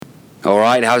All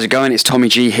right, how's it going? It's Tommy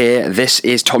G here. This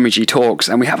is Tommy G Talks,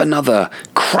 and we have another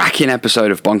cracking episode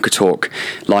of Bunker Talk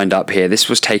lined up here. This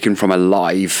was taken from a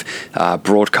live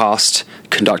broadcast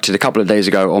conducted a couple of days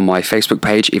ago on my Facebook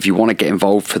page. If you want to get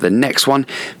involved for the next one,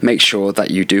 make sure that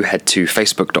you do head to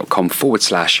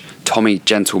facebook.com/Tommy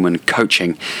Gentleman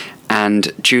Coaching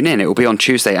and tune in. It will be on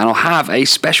Tuesday, and I'll have a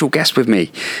special guest with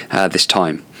me this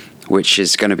time, which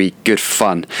is going to be good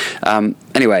fun.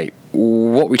 Anyway,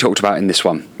 what we talked about in this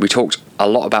one, we talked a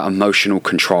lot about emotional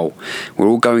control. We're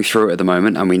all going through it at the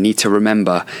moment, and we need to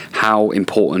remember how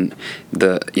important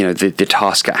the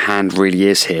task at hand really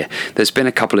is here. There's been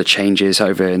a couple of changes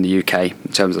over in the UK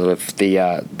in terms of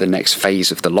the next phase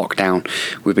of the lockdown.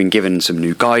 We've been given some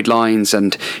new guidelines,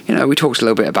 and we talked a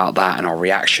little bit about that and our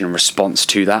reaction and response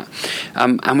to that.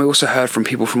 And we also heard from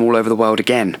people from all over the world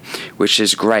again, which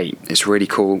is great. It's really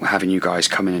cool having you guys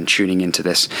coming and tuning into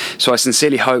this. So I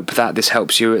sincerely hope that this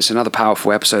helps you. It's another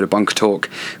powerful episode of Bunker Talk.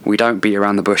 We don't beat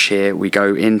around the bush here. We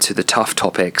go into the tough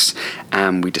topics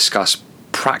and we discuss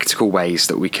practical ways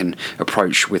that we can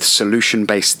approach with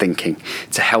solution-based thinking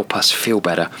to help us feel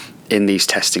better in these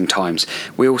testing times.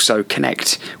 We also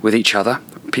connect with each other,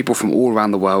 people from all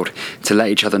around the world, to let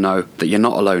each other know that you're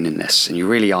not alone in this, and you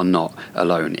really are not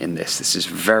alone in this. This is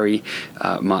very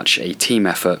much a team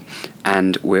effort,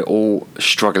 and we're all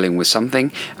struggling with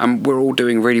something, and we're all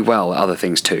doing really well at other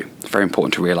things too. It's very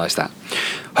important to realise that.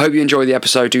 Hope you enjoy the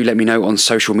episode. Do let me know on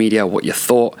social media what you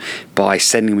thought by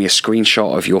sending me a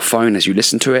screenshot of your phone as you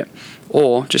listen to it,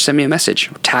 or just send me a message,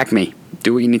 or tag me.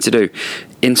 Do what you need to do.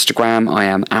 Instagram, I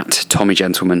am at Tommy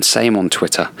Gentleman. Same on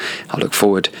Twitter. I look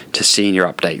forward to seeing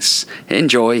your updates.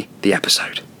 Enjoy the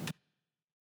episode.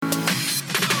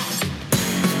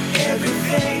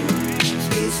 Everything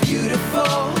is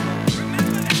beautiful,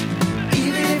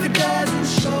 even if it doesn't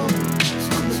show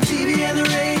on the TV and the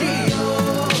radio.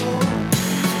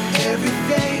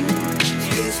 Everything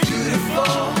is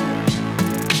beautiful.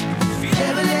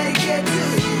 Never let it get to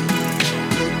you.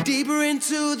 Look deeper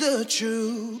into the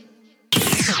truth.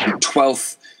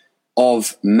 12th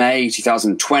of May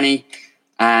 2020,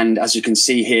 and as you can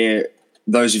see here,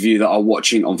 those of you that are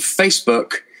watching on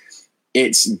Facebook,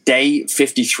 it's day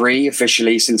 53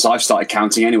 officially, since I've started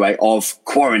counting anyway, of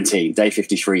quarantine. Day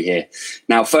 53 here.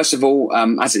 Now, first of all,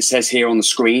 as it says here on the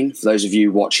screen, for those of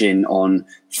you watching on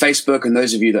Facebook and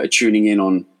those of you that are tuning in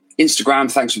on Instagram,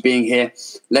 thanks for being here.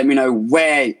 Let me know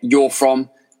where you're from,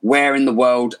 where in the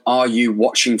world are you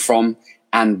watching from,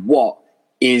 and what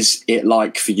is it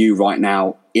like for you right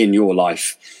now in your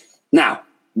life? Now,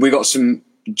 we got some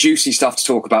juicy stuff to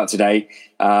talk about today.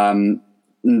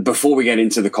 Before we get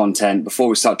into the content, before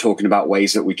we start talking about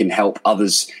ways that we can help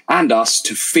others and us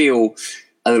to feel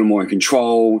a little more in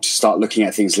control, to start looking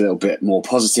at things a little bit more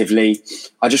positively,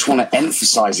 I just want to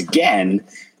emphasize again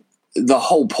the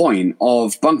whole point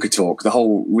of Bunker Talk, the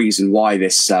whole reason why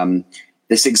this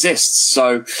exists.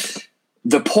 So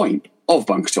the point of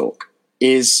Bunker Talk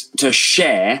is to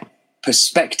share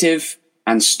perspective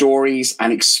and stories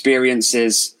and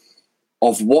experiences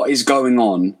of what is going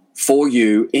on for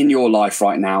you in your life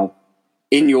right now,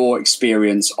 in your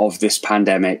experience of this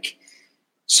pandemic,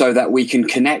 so that we can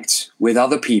connect with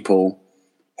other people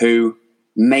who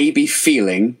may be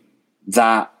feeling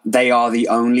that they are the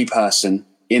only person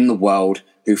in the world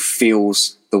who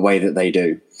feels the way that they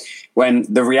do. When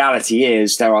the reality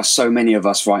is there are so many of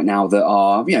us right now that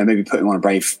are, maybe putting on a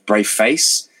brave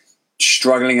face,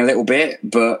 struggling a little bit,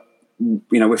 but,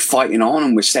 we're fighting on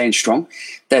and we're staying strong.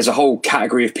 There's a whole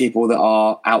category of people that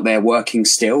are out there working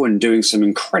still and doing some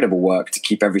incredible work to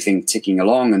keep everything ticking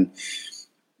along. And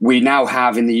we now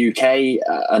have in the UK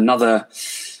another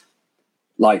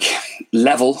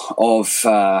level of,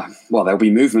 there'll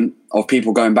be movement of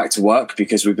people going back to work,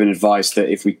 because we've been advised that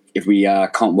if we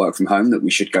can't work from home, that we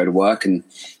should go to work. And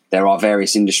there are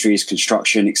various industries,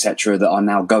 construction, etc., that are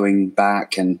now going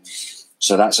back. And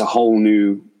so that's a whole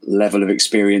new level of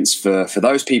experience for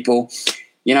those people,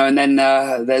 and then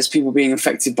there's people being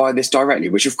affected by this directly,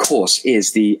 which of course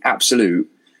is the absolute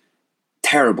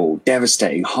terrible,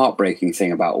 devastating, heartbreaking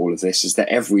thing about all of this, is that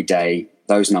every day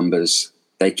those numbers,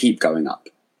 they keep going up,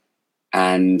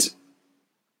 and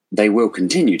they will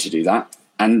continue to do that.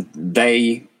 And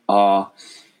they are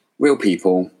real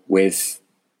people with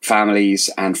families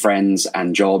and friends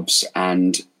and jobs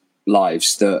and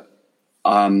lives that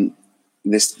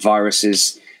this virus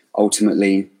is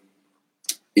ultimately,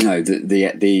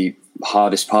 the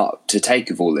hardest part to take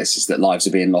of all this is that lives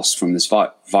are being lost from this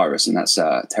virus, and that's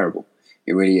terrible.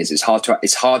 It really is. It's hard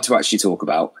to actually talk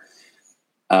about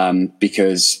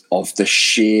because of the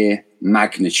sheer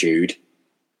magnitude.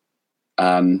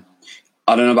 I don't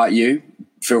know about you.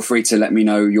 Feel free to let me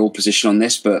know your position on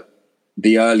this, but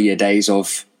the earlier days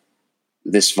of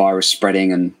this virus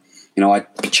spreading, and I'd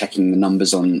be checking the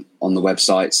numbers on the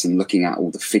websites and looking at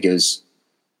all the figures.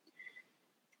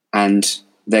 And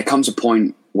there comes a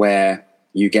point where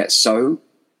you get so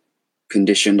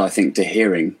conditioned, I think, to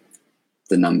hearing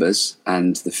the numbers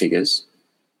and the figures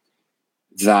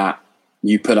that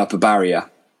you put up a barrier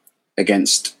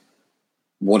against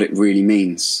what it really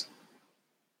means.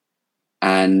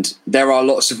 And there are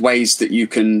lots of ways that you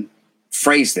can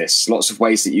phrase this, lots of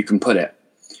ways that you can put it.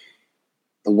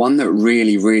 The one that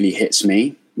really, really hits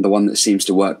me, the one that seems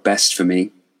to work best for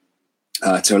me,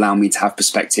 to allow me to have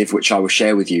perspective, which I will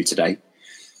share with you today,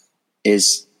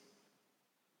 is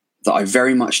that I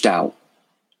very much doubt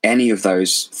any of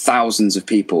those thousands of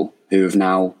people who have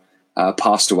now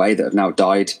passed away, that have now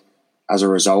died as a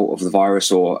result of the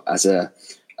virus or as a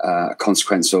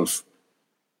consequence of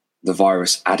the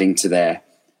virus adding to their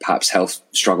perhaps health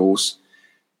struggles.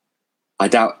 I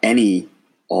doubt any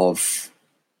of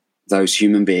those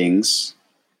human beings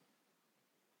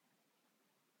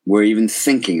were even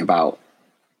thinking about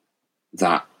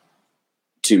that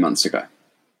 2 months ago.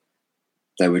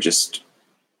 They were just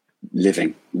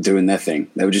living, doing their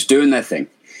thing. They were just doing their thing.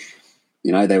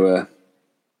 They were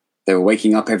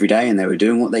waking up every day and they were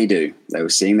doing what they do. They were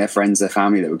seeing their friends, their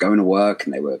family. They were going to work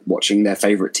and they were watching their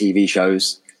favorite TV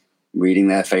shows, reading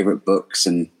their favorite books,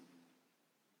 and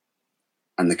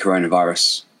the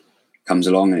coronavirus comes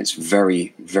along, and it's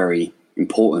very, very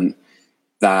important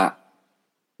that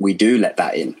we do let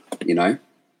that in. It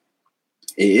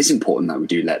is important that we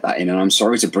do let that in. And I'm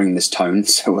sorry to bring this tone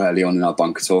so early on in our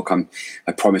bunker talk.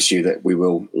 I promise you that we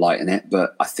will lighten it,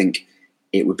 but I think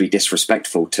it would be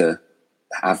disrespectful to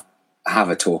have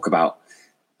a talk about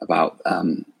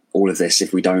all of this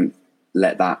if we don't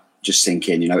let that just sink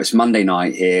in. It's Monday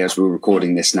night here as we're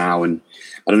recording this now, and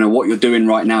I don't know what you're doing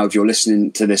right now if you're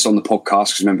listening to this on the podcast,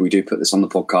 because remember, we do put this on the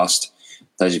podcast.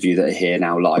 Those of you that are here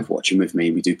now live watching with me,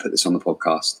 we do put this on the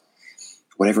podcast.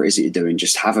 Whatever it is that you're doing,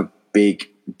 just have a big,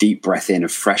 deep breath in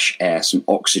of fresh air, some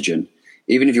oxygen.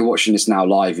 Even if you're watching this now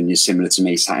live and you're similar to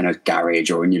me, sat in a garage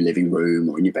or in your living room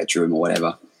or in your bedroom or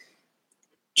whatever,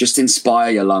 just inspire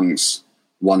your lungs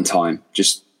one time.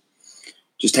 Just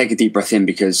take a deep breath in,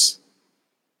 because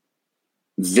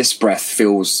this breath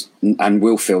feels and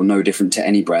will feel no different to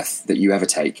any breath that you ever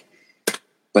take.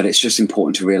 But it's just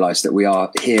important to realize that we are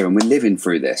here and we're living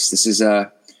through this. This is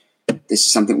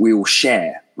something we all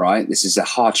share, right? This is a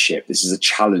hardship. This is a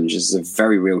challenge. This is a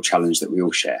very real challenge that we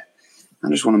all share. I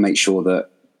just want to make sure that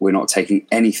we're not taking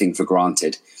anything for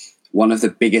granted. One of the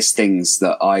biggest things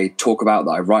that I talk about,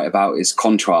 that I write about, is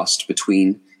contrast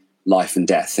between life and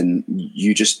death. And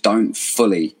you just don't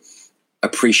fully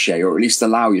appreciate, or at least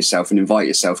allow yourself and invite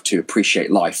yourself to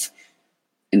appreciate life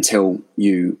until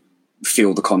you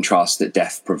feel the contrast that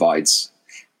death provides.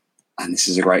 And this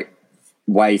is a great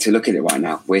way to look at it right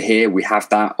now. We're here, we have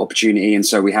that opportunity, and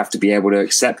so we have to be able to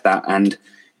accept that and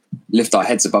lift our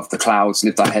heads above the clouds,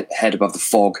 lift our head above the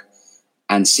fog,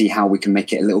 and see how we can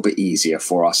make it a little bit easier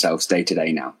for ourselves day to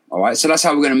day now. All right, so that's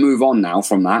how we're going to move on now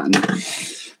from that. And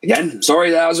again, sorry,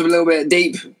 that was a little bit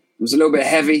deep. It was a little bit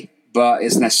heavy, but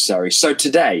it's necessary. So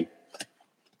today,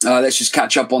 let's just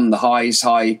catch up on the highs.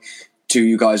 Hi to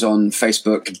you guys on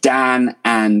Facebook. Dan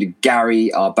and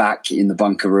Gary are back in the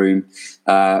bunker room.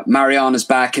 Mariana's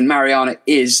back, and Mariana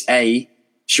is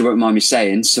she won't mind me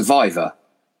saying, survivor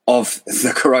of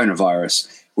the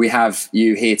coronavirus. We have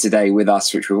you here today with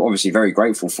us, which we're obviously very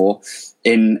grateful for,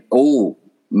 in all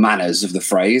manners of the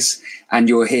phrase. And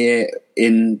you're here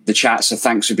in the chat, so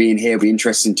thanks for being here. It'll be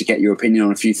interesting to get your opinion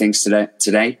on a few things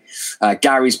today.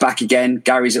 Gary's back again.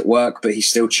 Gary's at work, but he's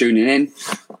still tuning in.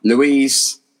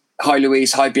 Louise,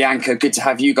 hi Bianca. Good to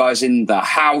have you guys in the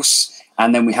house.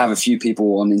 And then we have a few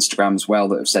people on Instagram as well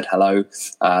that have said hello,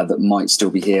 that might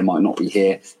still be here, might not be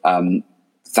here.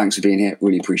 Thanks for being here.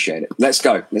 Really appreciate it. Let's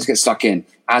go. Let's get stuck in.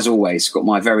 As always, got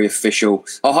my very official.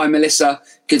 Oh, hi, Melissa.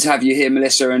 Good to have you here,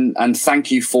 Melissa. And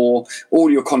thank you for all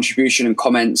your contribution and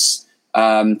comments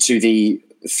to the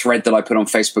thread that I put on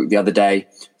Facebook the other day.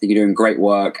 I think you're doing great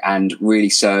work and really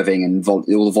serving, and all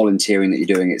the volunteering that you're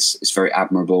doing. It's very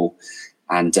admirable.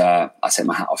 And I take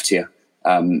my hat off to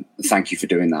you. Thank you for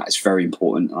doing that. It's very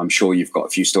important. I'm sure you've got a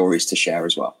few stories to share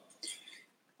as well.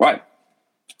 Right.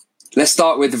 Let's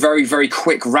start with a very, very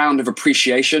quick round of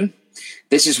appreciation.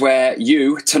 This is where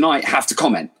you tonight have to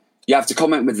comment. You have to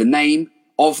comment with the name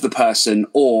of the person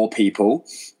or people,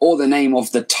 or the name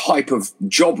of the type of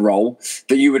job role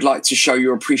that you would like to show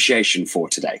your appreciation for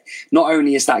today. Not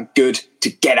only is that good to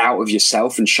get out of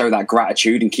yourself and show that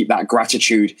gratitude and keep that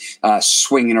gratitude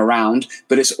swinging around,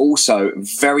 but it's also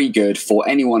very good for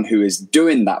anyone who is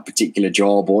doing that particular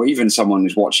job, or even someone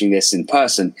who's watching this in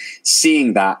person,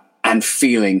 seeing that and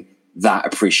feeling that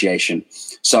appreciation.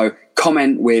 So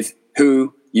comment with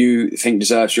who you think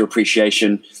deserves your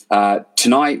appreciation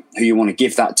tonight, who you want to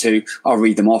give that to. I'll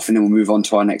read them off and then we'll move on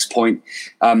to our next point.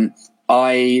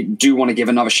 I do want to give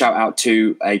another shout out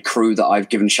to a crew that I've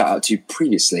given a shout out to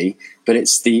previously, but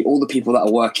it's all the people that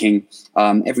are working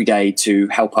every day to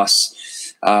help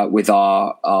us with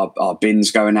our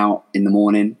bins going out in the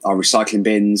morning, our recycling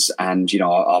bins, and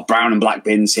our brown and black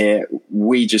bins here.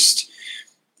 We just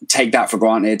take that for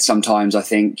granted. Sometimes I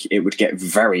think it would get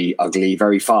very ugly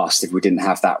very fast if we didn't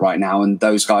have that right now. And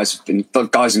those guys and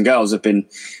girls have been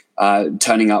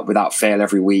turning up without fail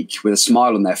every week with a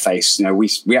smile on their face.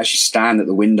 We actually stand at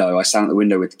the window. I stand at the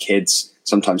window with the kids,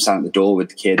 sometimes stand at the door with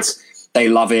the kids. They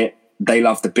love it. They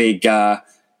love the big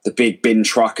bin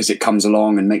truck as it comes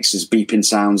along and makes this beeping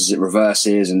sounds as it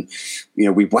reverses. And,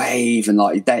 we wave, and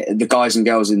the guys and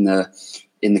girls in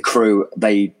the crew,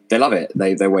 they love it.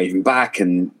 They're waving back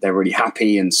and they're really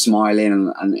happy and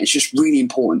smiling, and it's just really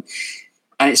important.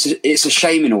 And it's a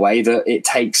shame in a way that it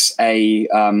takes a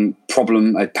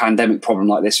pandemic problem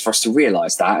like this for us to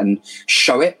realize that and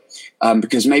show it,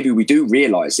 because maybe we do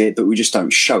realize it, but we just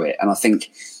don't show it. And I think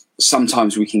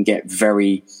sometimes we can get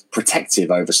very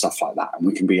protective over stuff like that, and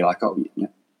we can be like, oh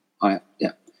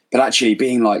yeah. But actually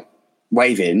being like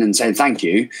waving and saying thank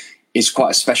you is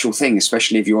quite a special thing,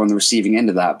 especially if you're on the receiving end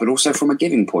of that, but also from a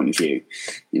giving point of view.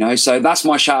 So that's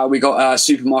my shout out. We got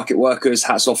supermarket workers,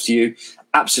 hats off to you.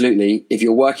 Absolutely. If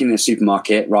you're working in a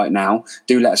supermarket right now,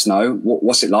 do let us know.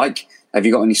 What's it like? Have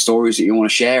you got any stories that you want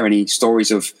to share? Any stories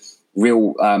of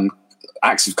real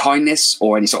acts of kindness,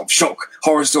 or any sort of shock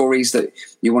horror stories that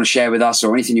you want to share with us,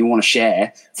 or anything you want to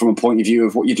share from a point of view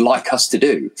of what you'd like us to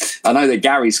do? I know that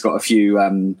Gary's got a few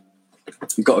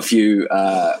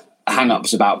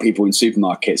hang-ups about people in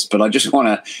supermarkets, but I just want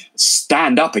to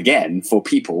stand up again for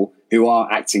people who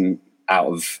are acting out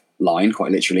of line,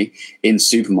 quite literally, in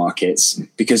supermarkets,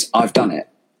 because I've done it.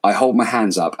 I hold my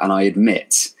hands up and I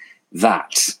admit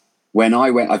that when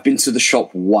I've been to the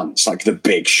shop once, like the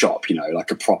big shop,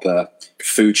 like a proper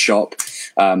food shop.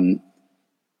 It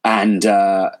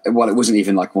wasn't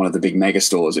even like one of the big mega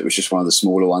stores. It was just one of the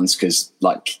smaller ones, because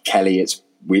like Kelly,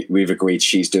 we've agreed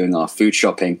she's doing our food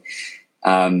shopping.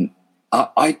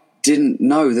 I didn't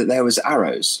know that there was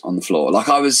arrows on the floor. Like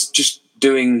I was just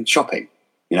doing shopping,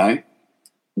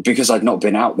 because I'd not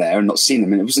been out there and not seen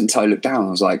them. And it wasn't until I looked down,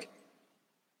 I was like,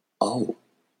 oh,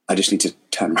 I just need to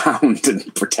turn around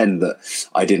and pretend that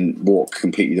I didn't walk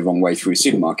completely the wrong way through a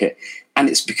supermarket. And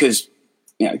it's because,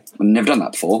 I've never done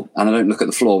that before, and I don't look at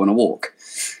the floor when I walk.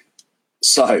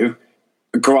 So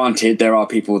granted, there are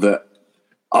people that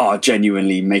are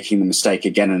genuinely making the mistake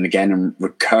again and again, and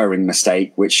recurring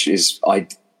mistake, which is I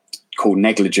call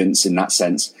negligence in that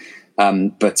sense.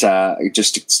 But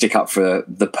just to stick up for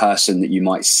the person that you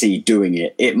might see doing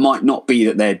it. It might not be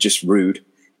that they're just rude.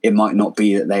 It might not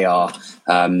be that they are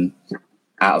out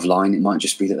of line. It might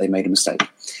just be that they made a mistake.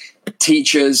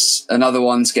 Teachers, another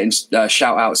one's getting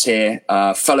shout outs here.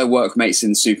 Fellow workmates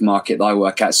in the supermarket that I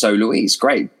work at. So Louise,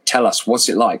 great. Tell us, what's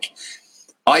it like?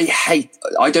 I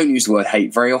don't use the word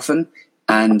hate very often,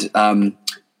 and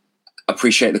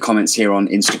appreciate the comments here on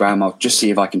Instagram. I'll just see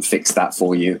if I can fix that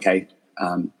for you. Okay.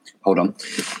 Hold on.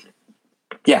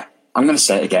 Yeah, I'm going to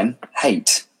say it again.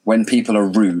 Hate when people are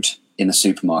rude in a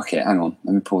supermarket. Hang on.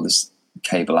 Let me pull this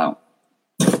cable out.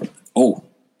 Oh,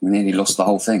 we nearly lost the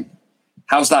whole thing.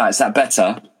 How's that? Is that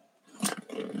better?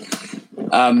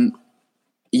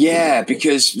 Yeah,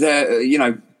 because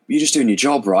you're just doing your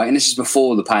job, right? And this is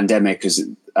before the pandemic,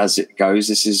 as it goes.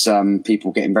 This is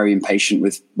people getting very impatient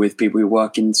with people who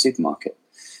work in the supermarket,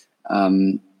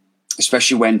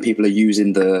 especially when people are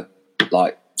using the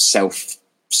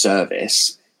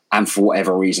self-service, and for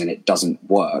whatever reason it doesn't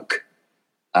work,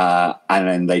 and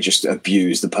then they just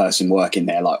abuse the person working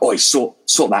there. Like, oh, sort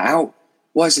that out.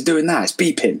 Why is it doing that? It's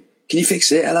beeping. Can you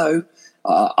fix it? Hello.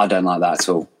 I don't like that at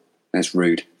all. It's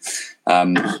rude.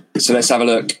 So let's have a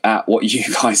look at what you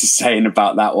guys are saying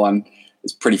about that one.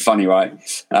 It's pretty funny, right?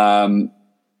 I've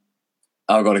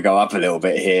got to go up a little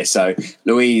bit here. So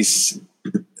Louise,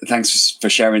 thanks for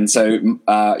sharing. So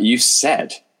you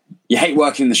said You hate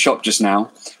working in the shop just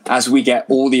now, as we get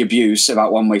all the abuse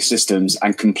about one-way systems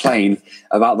and complain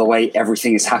about the way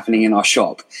everything is happening in our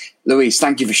shop. Louise,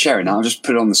 thank you for sharing that. I'll just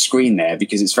put it on the screen there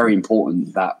because it's very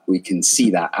important that we can see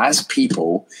that as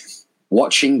people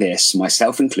watching this,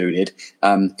 myself included,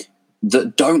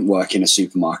 that don't work in a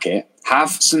supermarket, have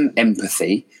some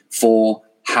empathy for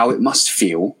how it must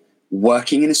feel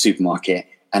working in a supermarket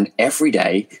and every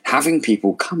day having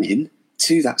people come in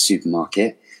to that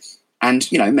supermarket and,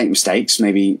 make mistakes,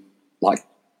 maybe like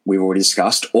we've already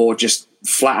discussed, or just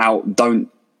flat out don't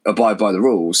abide by the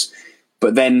rules,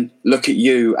 but then look at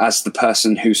you as the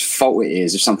person whose fault it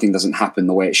is if something doesn't happen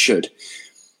the way it should.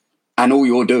 And all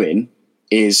you're doing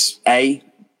is A,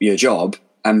 your job,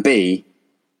 and B,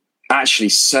 actually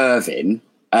serving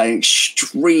an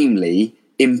extremely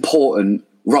important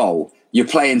role. You're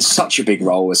playing such a big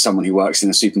role as someone who works in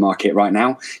a supermarket right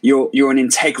now. You're an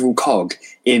integral cog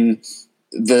in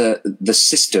the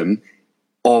system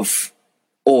of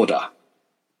order,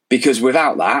 because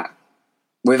without that,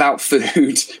 without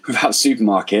food, without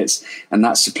supermarkets and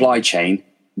that supply chain,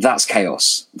 that's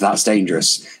chaos, that's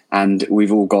dangerous, and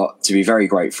we've all got to be very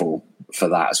grateful for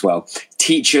that as well.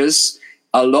 Teachers,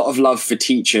 a lot of love for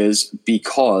teachers,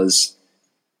 because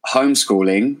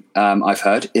homeschooling, I've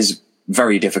heard, is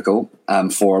very difficult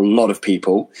for a lot of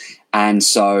people, and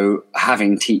so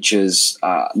having teachers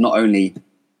not only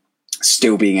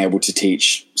still being able to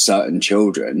teach certain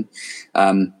children,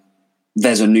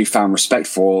 there's a newfound respect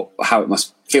for how it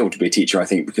must feel to be a teacher, I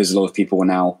think, because a lot of people are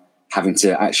now having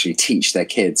to actually teach their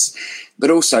kids. But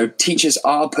also, teachers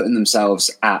are putting themselves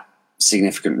at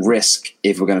significant risk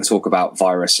if we're going to talk about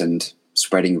virus and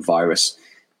spreading virus,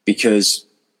 because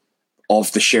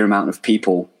of the sheer amount of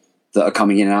people that are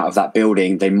coming in and out of that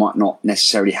building. They might not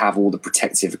necessarily have all the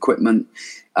protective equipment,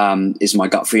 is my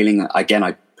gut feeling. Again,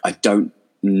 I don't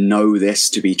know this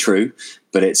to be true,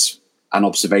 but it's an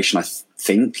observation I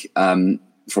think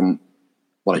from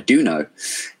what I do know.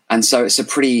 And so it's a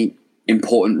pretty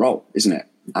important role, isn't it?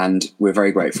 And we're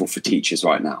very grateful for teachers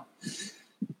right now.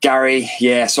 Gary,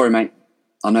 yeah, sorry, mate.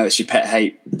 I know it's your pet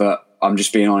hate, but I'm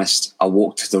just being honest. I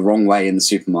walked the wrong way in the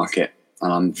supermarket,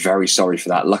 and I'm very sorry for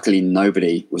that. Luckily,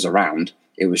 nobody was around.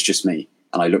 It was just me.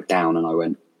 And I looked down and I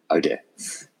went, oh dear.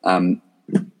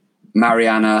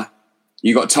 Mariana,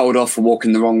 you got told off for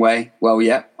walking the wrong way. Well,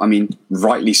 yeah, I mean,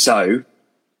 rightly so.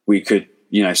 We could,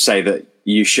 say that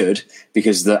you should,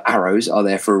 because the arrows are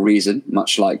there for a reason,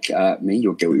 much like me.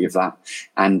 You're guilty of that.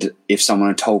 And if someone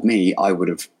had told me, I would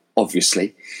have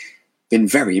obviously been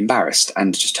very embarrassed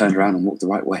and just turned around and walked the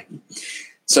right way.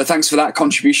 So thanks for that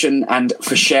contribution and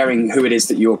for sharing who it is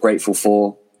that you're grateful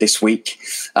for this week.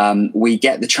 We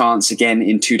get the chance again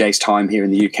in 2 days' time here in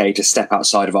the UK to step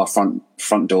outside of our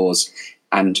front doors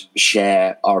and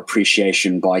share our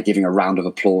appreciation by giving a round of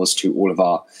applause to all of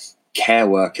our care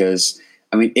workers.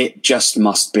 I mean, it just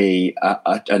must be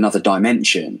another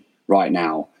dimension right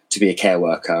now to be a care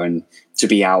worker and to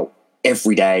be out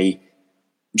every day,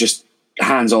 just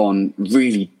hands-on,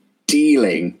 really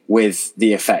dealing with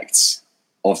the effects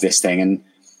of this thing. And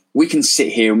we can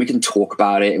sit here and we can talk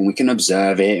about it and we can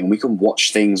observe it and we can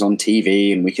watch things on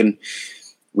TV and we can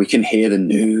hear the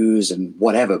news and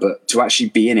whatever, but to actually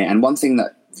be in it. And one thing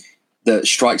that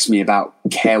strikes me about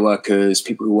care workers,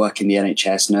 people who work in the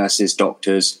NHS, nurses,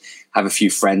 doctors, have a few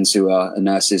friends who are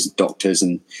nurses, doctors,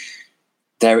 and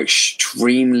they're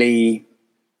extremely,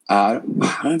 I don't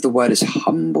know if the word is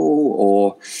humble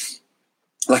or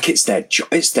like it's their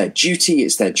duty,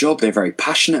 it's their job. They're very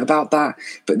passionate about that,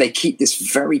 but they keep this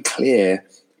very clear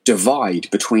divide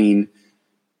between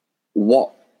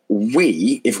what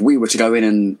we, if we were to go in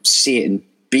and see it and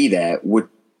be there, would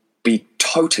be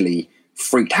totally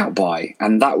freaked out by,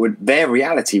 and their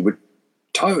reality would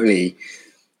totally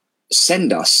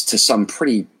send us to some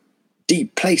pretty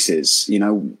deep places.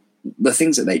 The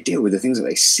things that they deal with, the things that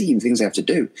they see, the things they have to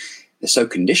do, they're so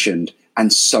conditioned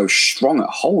and so strong at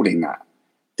holding that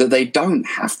they don't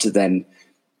have to then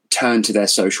turn to their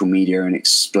social media and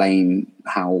explain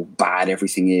how bad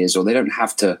everything is, or they don't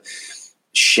have to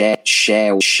share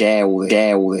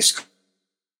all this.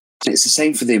 It's the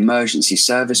same for the emergency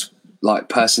service, like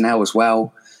personnel as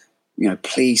well.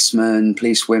 Policemen,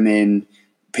 policewomen,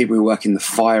 people who work in the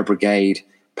fire brigade,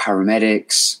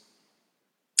 paramedics.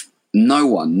 No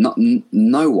one,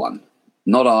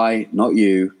 not I, not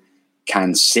you,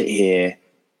 can sit here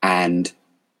and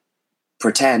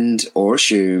pretend or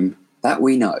assume that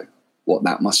we know what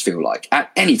that must feel like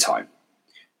at any time,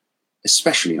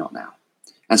 especially not now.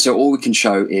 And so all we can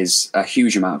show is a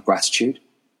huge amount of gratitude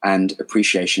and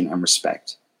appreciation and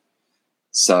respect.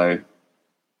 So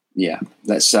Yeah,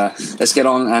 let's get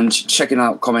on and checking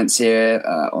out comments here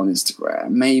on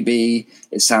Instagram. Maybe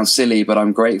it sounds silly, but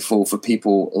I'm grateful for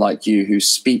people like you who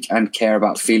speak and care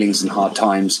about feelings and hard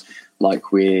times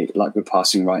like we're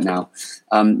passing right now.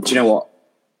 Do you know what?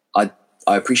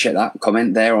 I appreciate that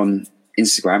comment there on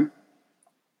Instagram,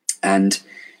 and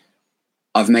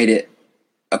I've made it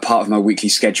a part of my weekly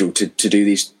schedule to do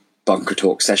these bunker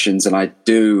talk sessions, and I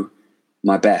do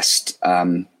my best.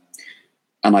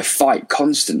 And I fight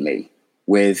constantly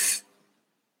with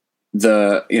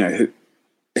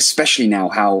especially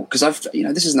now because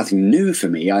this is nothing new for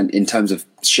me in terms of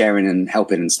sharing and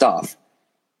helping and stuff.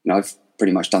 I've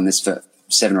pretty much done this for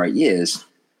 7 or 8 years,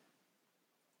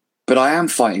 but I am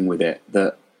fighting with it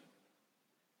that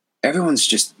everyone's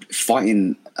just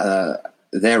fighting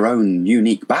their own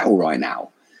unique battle right now.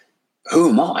 Who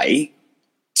am I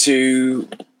to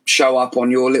show up on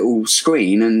your little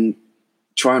screen and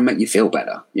try and make you feel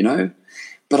better,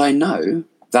 But I know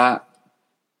that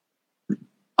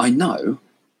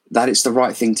it's the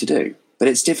right thing to do, but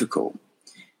it's difficult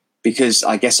because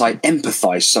I guess I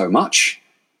empathize so much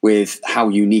with how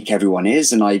unique everyone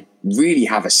is, and I really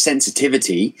have a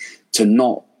sensitivity to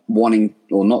not wanting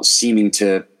or not seeming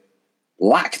to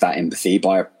lack that empathy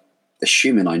by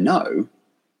assuming I know,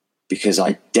 because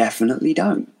I definitely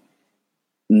don't.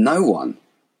 No one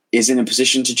is in a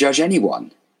position to judge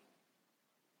anyone.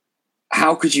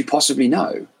 How could you possibly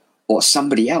know what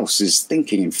somebody else is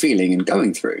thinking and feeling and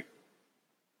going through?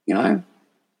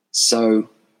 So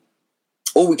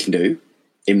all we can do,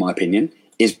 in my opinion,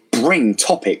 is bring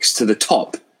topics to the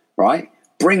top, right?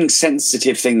 Bring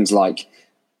sensitive things like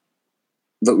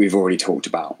that we've already talked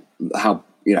about, how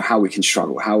we can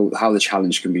struggle, how the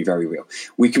challenge can be very real.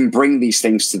 We can bring these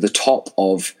things to the top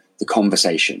of the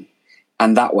conversation,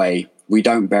 and that way we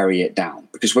don't bury it down.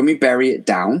 Because when we bury it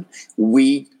down,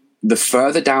 the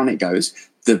further down it goes,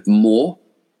 the more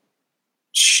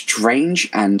strange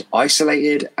and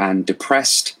isolated and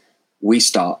depressed we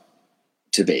start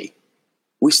to be.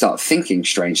 We start thinking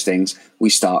strange things.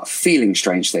 We start feeling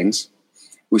strange things.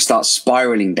 We start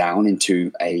spiraling down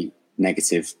into a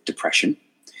negative depression.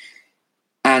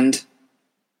 And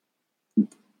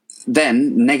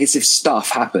then negative stuff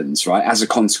happens, right? As a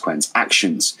consequence,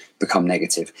 actions become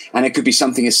negative. And it could be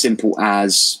something as simple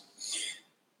as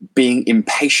being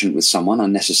impatient with someone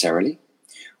unnecessarily,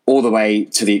 all the way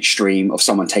to the extreme of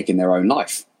someone taking their own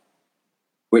life,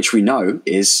 which we know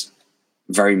is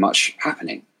very much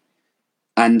happening.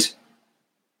 And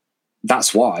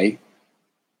that's why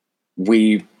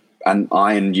we, and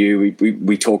I and you,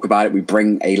 we talk about it. We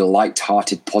bring a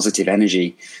light-hearted, positive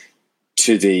energy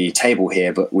to the table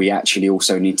here, but we actually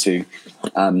also need to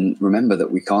remember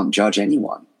that we can't judge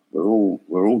anyone. We're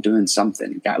all doing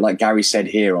something. Like Gary said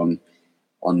here on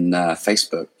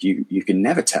Facebook, you can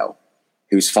never tell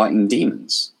who's fighting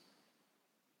demons.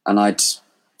 And I'd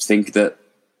think that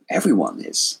everyone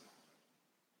is,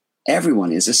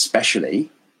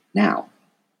 especially now.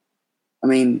 I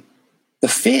mean, the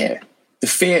fear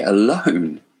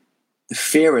alone.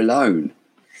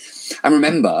 And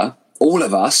remember, all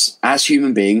of us as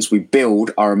human beings, we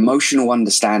build our emotional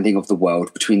understanding of the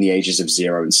world between the ages of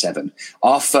 0 and 7.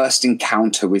 Our first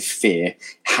encounter with fear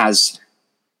has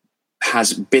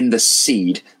been the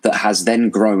seed that has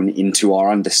then grown into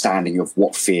our understanding of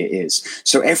what fear is.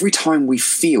 So every time we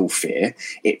feel fear,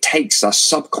 it takes us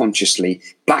subconsciously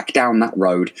back down that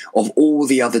road of all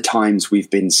the other times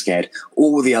we've been scared,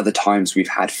 all the other times we've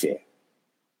had fear.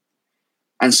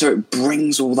 And so it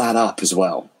brings all that up as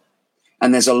well.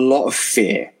 And there's a lot of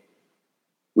fear.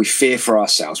 We fear for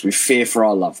ourselves. We fear for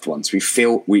our loved ones. We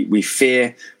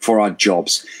fear for our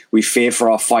jobs. We fear for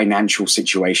our financial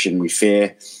situation. We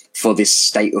fear for this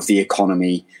state of the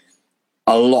economy.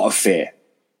 A lot of fear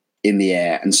in the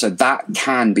air. And so that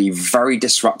can be very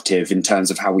disruptive in terms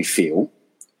of how we feel.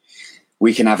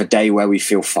 We can have a day where we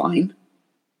feel fine.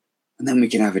 And then we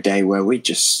can have a day where we're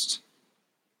just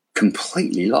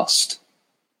completely lost.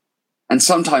 And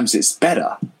sometimes it's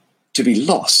better to be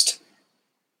lost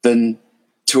than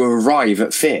to arrive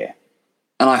at fear.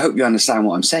 And I hope you understand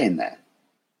what I'm saying there.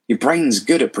 Your brain's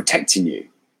good at protecting you.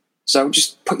 So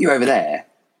just put you over there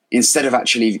instead of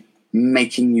actually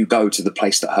making you go to the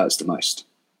place that hurts the most.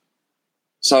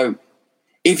 So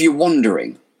if you're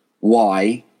wondering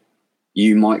why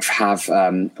you might have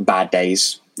bad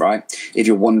days, right? If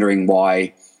you're wondering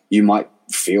why you might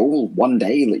feel one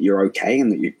day that you're okay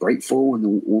and that you're grateful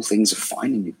and all things are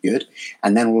fine and you're good,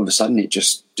 and then all of a sudden it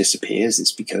just disappears,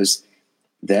 it's because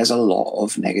there's a lot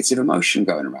of negative emotion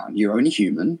going around. You're only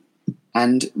human,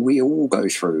 and we all go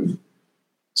through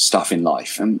stuff in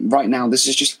life. And right now, this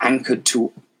is just anchored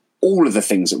to all of the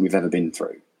things that we've ever been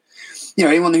through.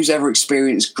 anyone who's ever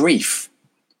experienced grief,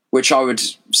 which I would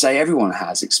say everyone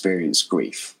has experienced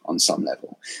grief on some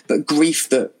level, but grief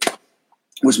that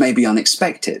was maybe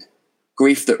unexpected,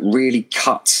 grief that really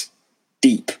cut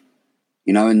deep,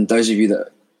 and those of you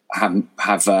that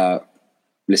have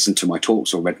listened to my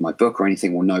talks or read my book or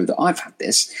anything will know that I've had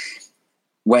this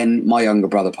when my younger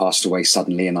brother passed away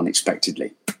suddenly and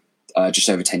unexpectedly, just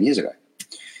over 10 years ago.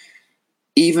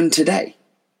 Even today,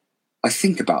 I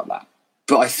think about that,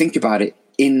 but I think about it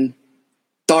in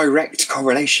direct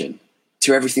correlation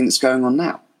to everything that's going on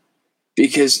now,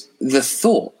 because the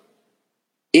thought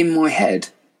in my head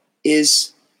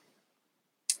is,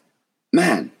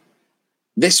 man,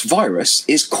 this virus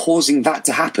is causing that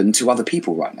to happen to other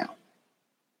people right now.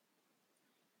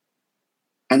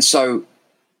 And so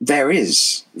there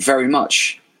is very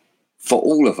much for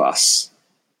all of us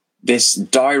this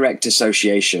direct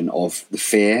association of the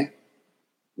fear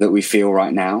that we feel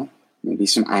right now, maybe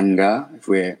some anger if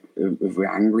we're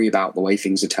angry about the way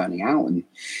things are turning out, and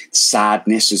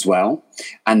sadness as well.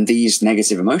 And these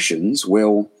negative emotions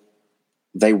will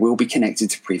be connected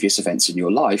to previous events in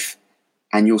your life,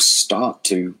 and you'll start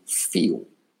to feel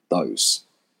those.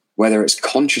 Whether it's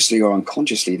consciously or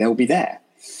unconsciously, they'll be there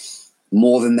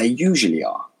more than they usually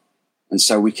are. And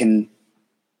so we can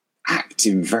act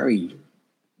in very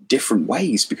different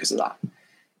ways because of that.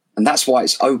 And that's why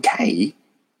it's okay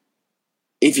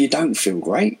if you don't feel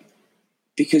great,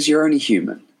 because you're only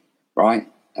human, right?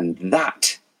 And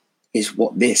that is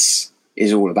what this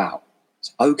is all about.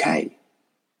 It's okay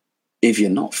if you're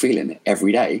not feeling it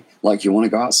every day, like you want to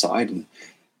go outside and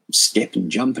skip and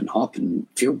jump and hop and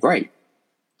feel great.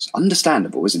 It's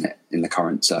understandable, isn't it, in the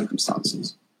current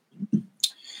circumstances?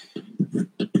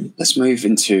 Let's move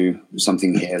into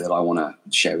something here that I want to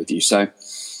share with you. So,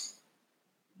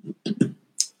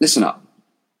 listen up.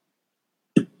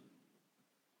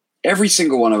 Every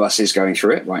single one of us is going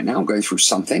through it right now, going through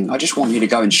something. I just want you to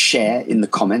go and share in the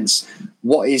comments,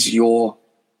 what is your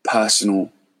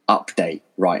personal update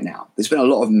right now? There's been a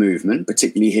lot of movement,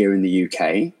 particularly here in the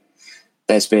UK.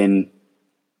 There's been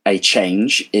a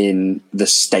change in the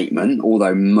statement,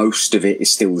 although most of it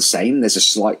is still the same. There's a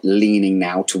slight leaning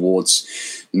now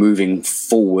towards moving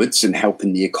forwards and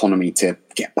helping the economy to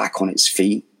get back on its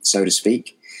feet, so to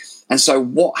speak. And so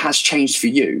what has changed for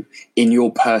you in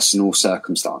your personal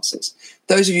circumstances?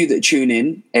 Those of you that tune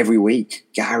in every week,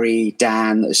 Gary,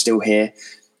 Dan, that are still here,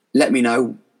 let me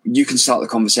know. You can start the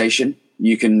conversation.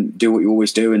 You can do what you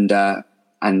always do and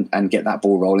get that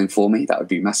ball rolling for me. That would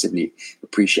be massively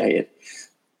appreciated.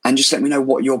 And just let me know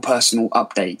what your personal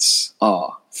updates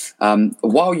are.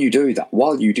 While you do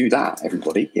that,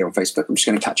 everybody here on Facebook, I'm just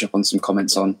going to catch up on some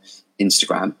comments on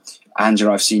Instagram.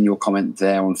 Angela, I've seen your comment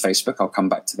there on Facebook. I'll come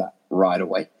back to that right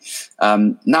away.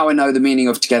 Now I know the meaning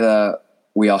of together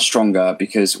we are stronger,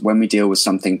 because when we deal with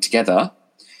something together,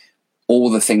 all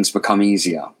the things become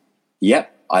easier.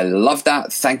 Yep, I love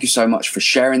that. Thank you so much for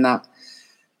sharing that.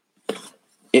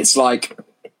 It's like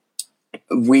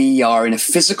we are in a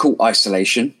physical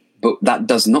isolation, but that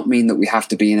does not mean that we have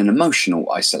to be in an emotional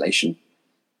isolation.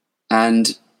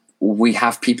 And we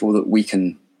have people that we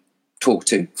can talk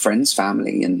to, friends,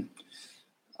 family, and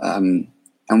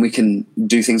we can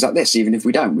do things like this. Even if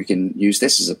we don't, we can use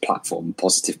this as a platform,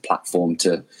 positive platform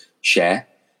to share,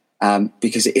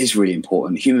 because it is really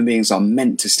important. Human beings are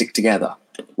meant to stick together.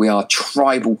 We are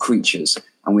tribal creatures,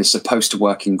 and we're supposed to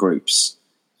work in groups.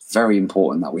 Very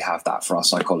important that we have that for our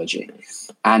psychology.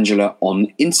 Angela on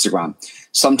Instagram.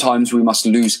 Sometimes we must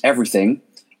lose everything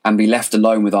and be left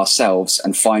alone with ourselves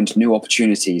and find new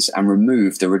opportunities and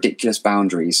remove the ridiculous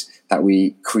boundaries that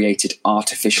we created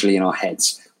artificially in our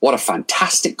heads. What a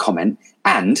fantastic comment.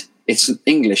 And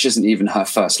English isn't even her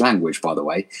first language, by the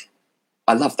way.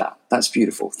 I love that. That's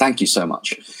beautiful. Thank you so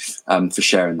much for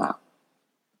sharing that.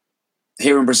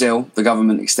 Here in Brazil, the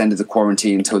government extended the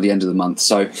quarantine until the end of the month.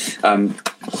 So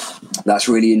that's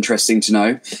really interesting to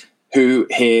know. Who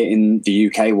here in the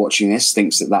UK watching this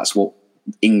thinks that that's what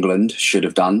England should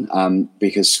have done?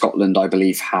 Because Scotland, I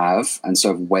believe, have, and so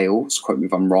have Wales. Quote me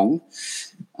if I'm wrong.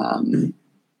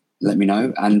 Let me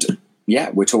know. And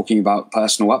yeah, we're talking about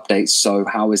personal updates. So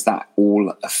how is that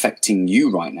all affecting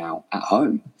you right now at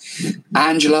home?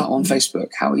 Angela on Facebook.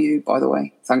 How are you, by the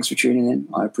way? Thanks for tuning in.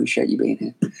 I appreciate you being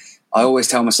here. I always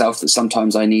tell myself that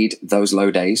sometimes I need those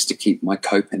low days to keep my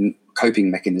coping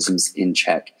mechanisms in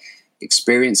check.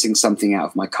 Experiencing something out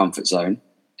of my comfort zone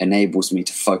enables me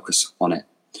to focus on it,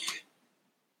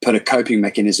 put a coping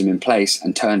mechanism in place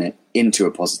and turn it into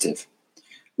a positive.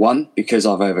 1, because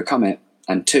I've overcome it.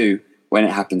 And 2, when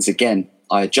it happens again,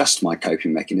 I adjust my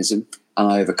coping mechanism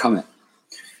and I overcome it.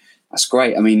 That's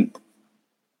great. I mean,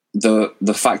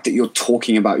 the fact that you're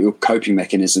talking about your coping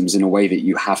mechanisms in a way that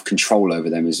you have control over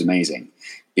them is amazing,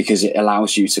 because it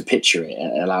allows you to picture it.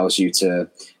 It allows you to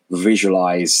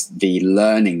visualize the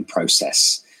learning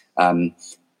process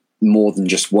more than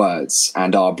just words.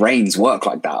 And our brains work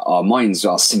like that. Our minds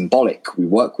are symbolic. We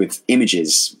work with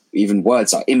images. Even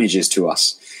words are images to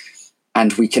us.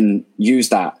 And we can use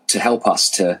that to help us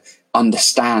to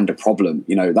understand a problem.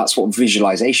 You know, that's what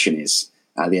visualization is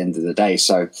at the end of the day.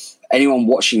 So anyone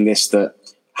watching this that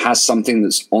has something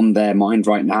that's on their mind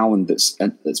right now and that's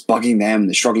bugging them and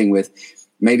they're struggling with,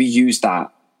 maybe use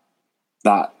that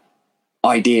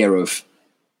idea of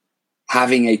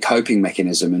having a coping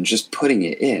mechanism and just putting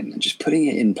it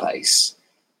in place,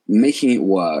 making it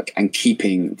work, and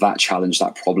keeping that challenge,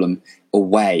 that problem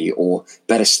away, or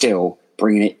better still,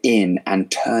 bringing it in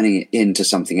and turning it into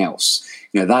something else.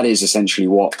 You know, that is essentially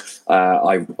what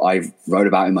I wrote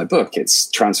about in my book.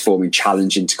 It's transforming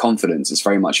challenge into confidence. It's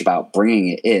very much about bringing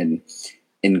it in,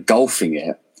 engulfing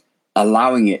it,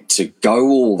 allowing it to go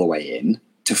all the way in,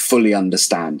 to fully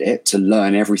understand it, to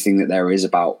learn everything that there is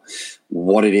about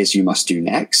what it is you must do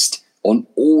next on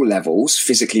all levels,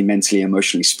 physically, mentally,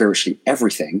 emotionally, spiritually,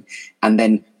 everything, and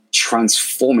then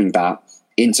transforming that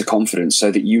into confidence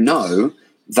so that you know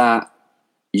that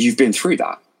you've been through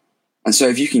that. And so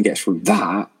if you can get through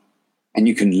that and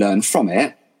you can learn from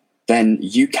it, then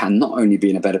you can not only be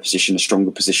in a better position, a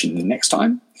stronger position the next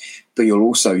time, but you'll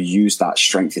also use that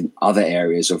strength in other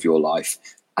areas of your life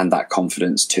and that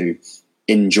confidence to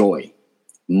enjoy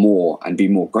more and be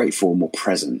more grateful, more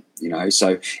present, you know.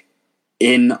 So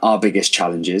in our biggest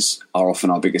challenges are often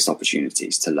our biggest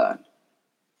opportunities to learn.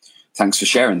 Thanks for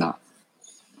sharing that.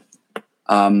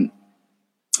 All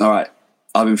right.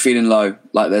 I've been feeling low,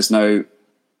 like there's no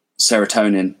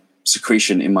serotonin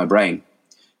secretion in my brain,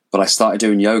 but I started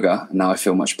doing yoga and now I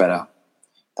feel much better.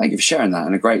 Thank you for sharing that,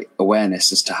 and a great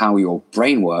awareness as to how your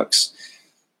brain works.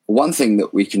 One thing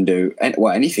that we can do,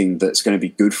 well, anything that's going to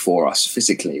be good for us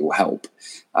physically will help,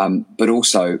 but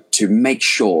also to make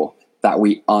sure that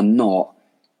we are not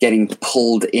getting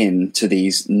pulled into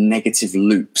these negative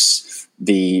loops,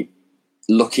 the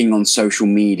looking on social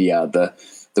media, the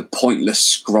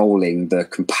pointless scrolling, the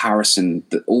comparison,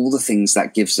 all the things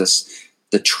that gives us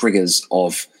the triggers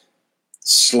of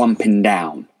slumping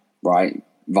down, right?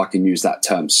 If I can use that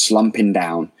term, slumping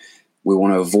down. We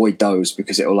want to avoid those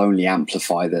because it will only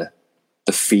amplify the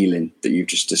feeling that you've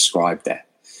just described there.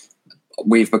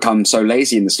 We've become so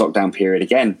lazy in this lockdown period.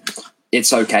 Again,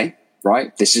 it's okay,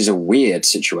 right? This is a weird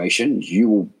situation. You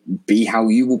will be how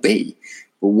you will be.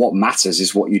 But what matters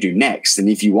is what you do next. And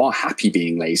if you are happy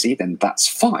being lazy, then that's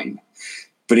fine.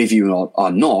 But if you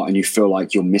are not, and you feel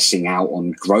like you're missing out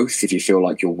on growth, if you feel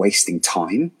like you're wasting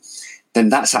time, then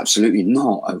that's absolutely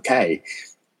not okay.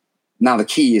 Now, the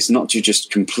key is not to just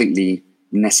completely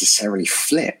necessarily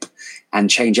flip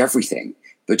and change everything,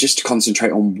 but just to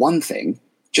concentrate on one thing,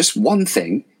 just one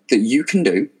thing that you can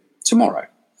do tomorrow,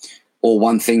 or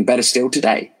one thing, better still,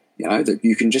 today, you know, that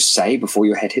you can just say before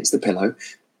your head hits the pillow.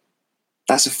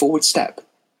 That's a forward step.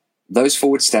 Those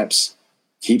forward steps,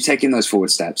 keep taking those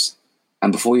forward steps.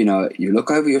 And before you know it, you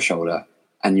look over your shoulder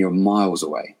and you're miles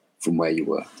away from where you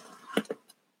were.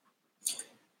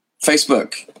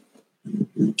 Facebook,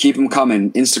 keep them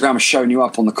coming. Instagram is showing you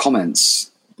up on the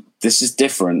comments. This is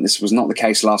different. This was not the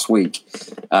case last week.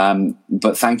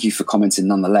 But thank you for commenting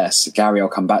nonetheless. Gary, I'll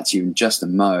come back to you in just a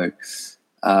mo.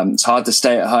 It's hard to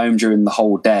stay at home during the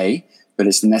whole day, but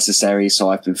it's necessary. So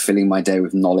I've been filling my day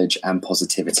with knowledge and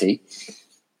positivity.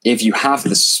 If you have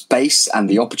the space and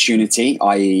the opportunity,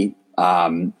 i.e.,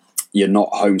 you're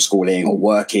not homeschooling or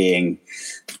working,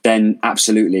 then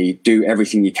absolutely do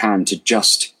everything you can to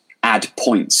just add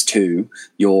points to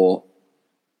your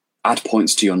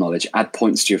knowledge, add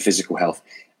points to your physical health,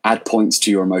 add points to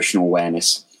your emotional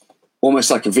awareness, almost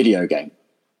like a video game,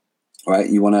 right?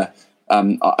 You want to,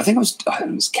 I think it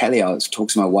was Kelly. I was talking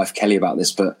to my wife, Kelly, about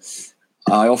this, but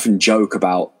I often joke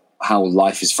about how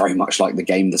life is very much like the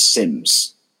game The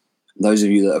Sims. Those of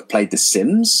you that have played The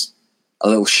Sims, a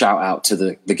little shout out to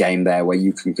the game there, where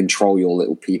you can control your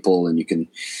little people and you can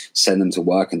send them to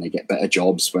work and they get better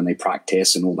jobs when they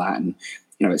practice and all that. And,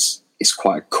 you know, it's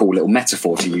quite a cool little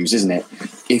metaphor to use, isn't it?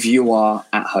 If you are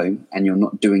at home and you're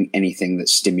not doing anything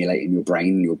that's stimulating your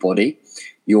brain and your body,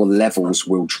 your levels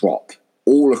will drop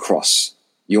all across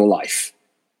your life.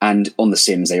 And on The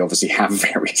Sims, they obviously have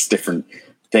various different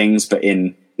things, but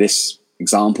in this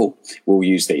example, we'll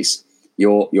use these.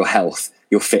 Your health,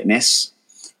 your fitness,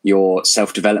 your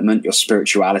self-development, your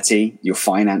spirituality, your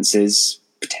finances,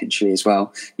 potentially as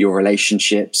well, your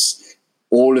relationships,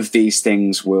 all of these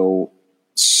things will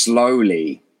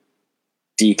slowly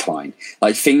decline.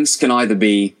 Like things can either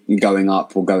be going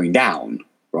up or going down,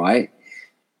 right?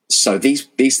 So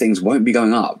these things won't be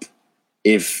going up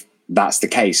if that's the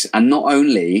case. And not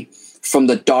only from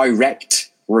the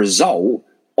direct result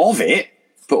of it,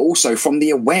 but also from the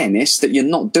awareness that you're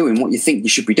not doing what you think you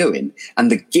should be doing, and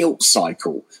the guilt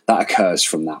cycle that occurs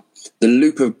from that. The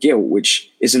loop of guilt,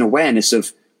 which is an awareness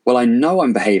of, well, I know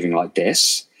I'm behaving like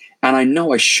this, and I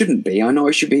know I shouldn't be. I know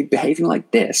I should be behaving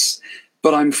like this,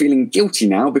 but I'm feeling guilty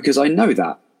now because I know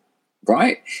that,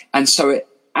 right? And so it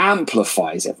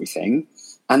amplifies everything.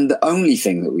 And the only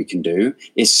thing that we can do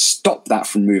is stop that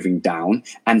from moving down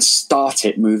and start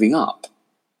it moving up.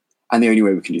 And the only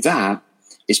way we can do that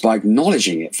is by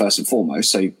acknowledging it first and foremost.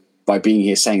 So by being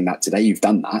here saying that today, you've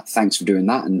done that. Thanks for doing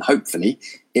that. And hopefully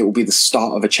it will be the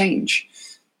start of a change.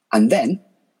 And then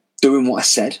doing what I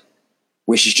said,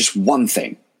 which is just one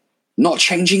thing, not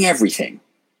changing everything.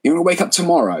 You're going to wake up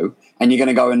tomorrow and you're going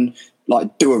to go and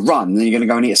like do a run, and then you're going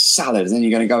to go and eat a salad, and then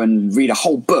you're going to go and read a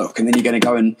whole book, and then you're going to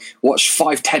go and watch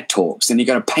 5 TED Talks, then you're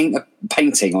going to paint a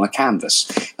painting on a canvas,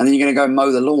 and then you're going to go and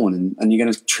mow the lawn, and you're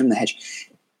going to trim the hedge.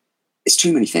 It's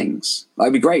too many things.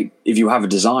 It'd be great if you have a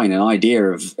design, an idea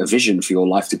of a vision for your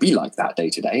life to be like that day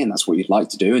to day, and that's what you'd like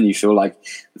to do, and you feel like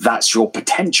that's your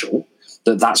potential,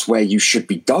 that's where you should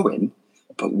be going.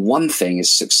 But one thing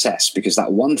is success, because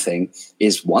that one thing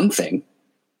is one thing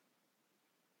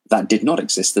that did not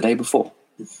exist the day before.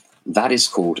 That is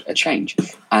called a change.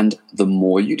 And the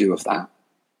more you do of that,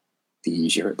 the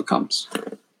easier it becomes.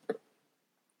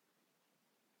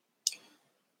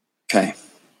 Okay.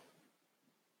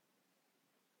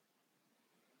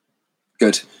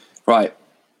 Good. Right.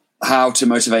 How to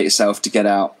motivate yourself to get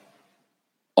out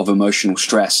of emotional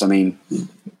stress. I mean,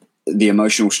 the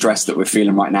emotional stress that we're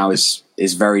feeling right now is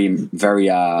very, very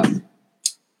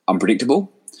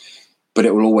unpredictable, but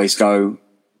it will always go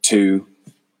to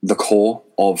the core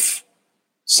of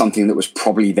something that was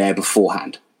probably there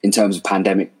beforehand. In terms of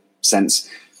pandemic sense,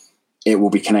 it will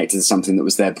be connected to something that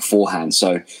was there beforehand.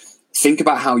 So think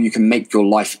about how you can make your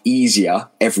life easier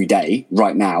every day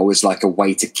right now as like a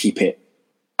way to keep it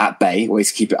at bay, a way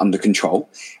to keep it under control.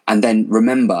 And then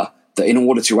remember that in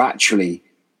order to actually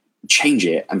change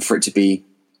it and for it to be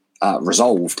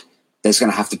resolved, there's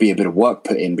going to have to be a bit of work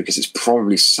put in, because it's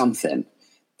probably something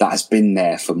that has been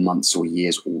there for months or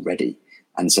years already.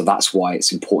 And so that's why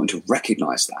it's important to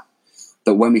recognize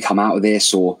that when we come out of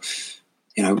this, or,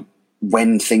 you know,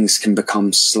 when things can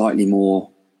become slightly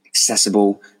more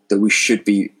accessible, that we should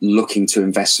be looking to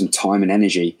invest some time and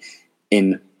energy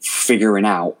in figuring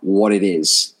out what it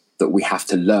is that we have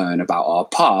to learn about our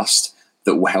past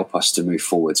that will help us to move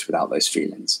forwards without those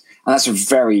feelings. And that's a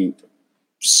very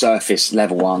surface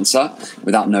level answer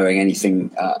without knowing anything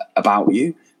about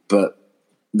you. But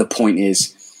the point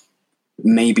is,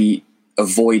 maybe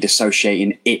avoid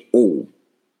associating it all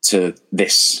to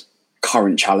this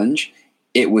current challenge.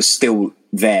 It was still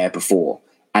there before,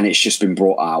 and it's just been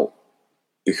brought out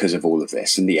because of all of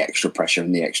this, and the extra pressure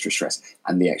and the extra stress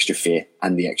and the extra fear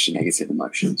and the extra negative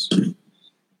emotions.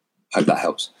 Hope that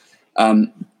helps.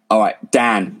 All right,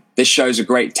 Dan, this shows a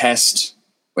great test.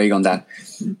 Where you gone, Dan?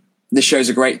 This shows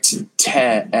a great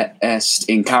test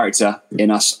in character, in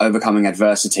us overcoming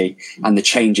adversity and the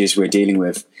changes we're dealing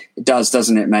with. It does,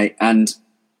 doesn't it, mate? And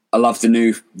I love the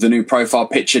new profile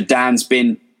picture. Dan's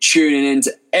been tuning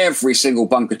into every single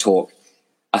Bunker Talk.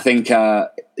 I think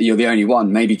you're the only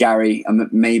one, maybe Gary,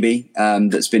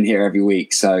 that's been here every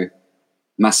week. So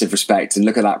massive respect. And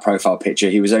look at that profile picture.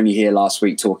 He was only here last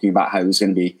week talking about how he was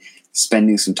going to be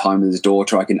spending some time with his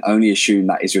daughter. I can only assume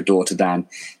that is your daughter, Dan.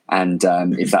 And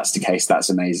if that's the case, that's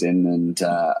amazing.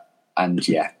 And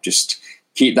yeah, just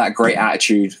keep that great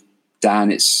attitude,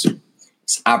 Dan. It's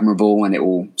admirable, and it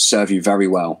will serve you very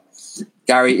well.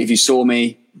 Gary, if you saw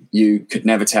me, you could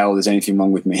never tell there's anything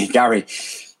wrong with me. Gary,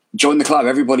 join the club.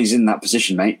 Everybody's in that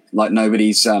position, mate. Like,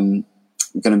 nobody's going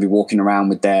to be walking around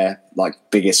with their like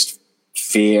biggest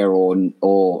fear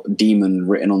or demon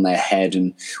written on their head.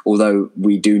 And although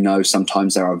we do know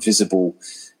sometimes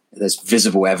there's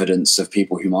visible evidence of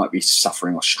people who might be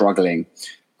suffering or struggling,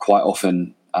 quite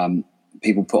often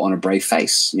people put on a brave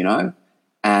face, you know.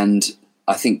 And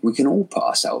I think we can all put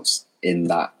ourselves in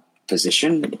that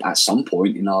position at some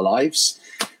point in our lives,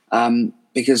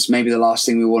 because maybe the last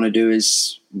thing we want to do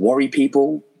is worry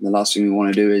people. The last thing we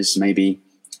want to do is maybe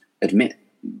admit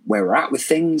where we're at with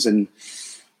things. And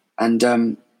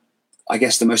I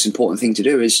guess the most important thing to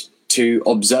do is to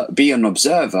be an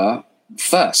observer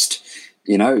first.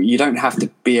 You know, you don't have to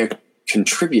be a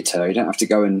contributor. You don't have to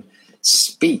go and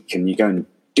speak and you go and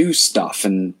do stuff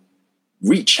and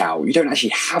reach out. You don't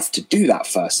actually have to do that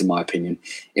first, in my opinion.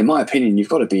 In my opinion, you've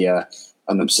got to be a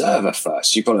an observer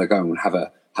first. You've got to go and have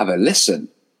a listen.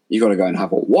 You've got to go and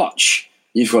have a watch.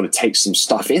 You've got to take some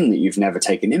stuff in that you've never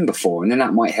taken in before. And then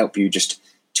that might help you just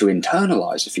to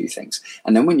internalize a few things.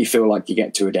 And then when you feel like you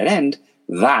get to a dead end,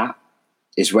 that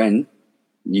is when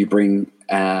you bring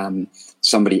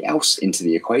somebody else into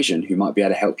the equation who might be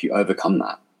able to help you overcome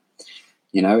that.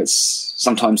 You know, it's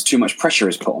sometimes too much pressure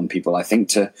is put on people, I think,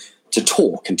 to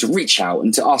talk and to reach out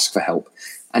and to ask for help.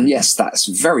 And yes, that's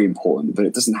very important, but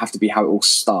it doesn't have to be how it all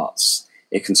starts.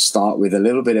 It can start with a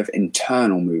little bit of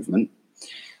internal movement,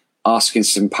 asking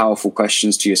some powerful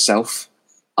questions to yourself,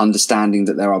 understanding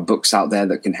that there are books out there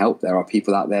that can help. There are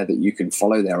people out there that you can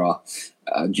follow. There are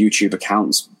YouTube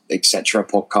accounts, etc.,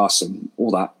 podcasts and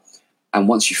all that. And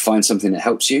once you find something that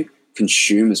helps you,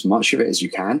 consume as much of it as you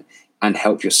can and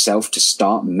help yourself to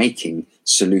start making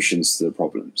solutions to the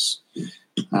problems.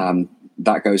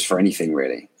 That goes for anything,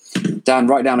 really. Dan,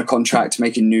 write down a contract,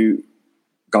 making new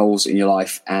goals in your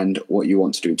life and what you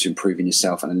want to do to improve in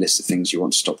yourself, and a list of things you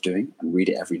want to stop doing, and read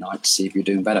it every night to see if you're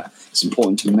doing better. It's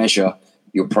important to measure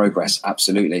your progress,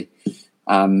 absolutely.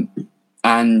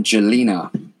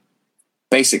 Angelina,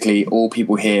 basically all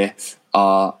people here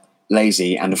are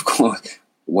lazy, and of course,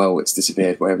 well, it's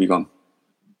disappeared. Where have you gone?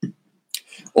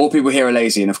 All people here are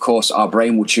lazy, and of course our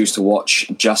brain will choose to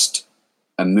watch just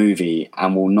a movie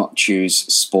and will not choose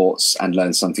sports and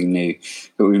learn something new.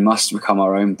 But we must become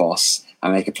our own boss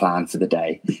and make a plan for the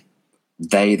day,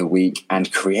 the week,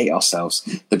 and create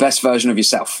ourselves the best version of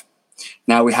yourself.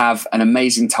 Now we have an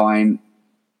amazing time,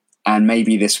 and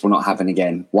maybe this will not happen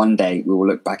again. One day we will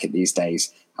look back at these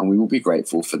days and we will be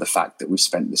grateful for the fact that we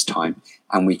spent this time,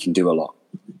 and we can do a lot.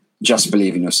 Just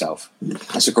believe in yourself.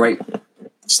 That's a great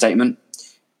statement.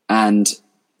 And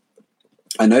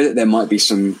I know that there might be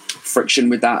some friction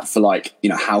with that for, like, you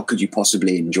know, how could you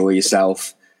possibly enjoy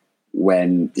yourself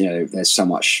when, you know, there's so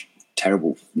much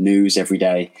terrible news every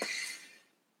day.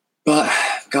 But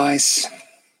guys,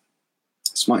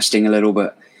 this might sting a little,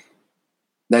 but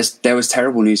there was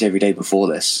terrible news every day before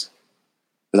this,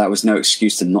 but that was no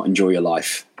excuse to not enjoy your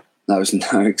life. That was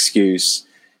no excuse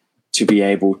to be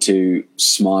able to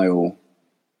smile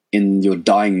in your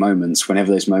dying moments,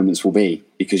 whenever those moments will be,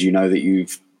 because you know that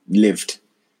you've lived.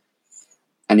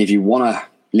 And if you want to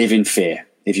live in fear,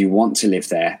 if you want to live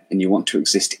there and you want to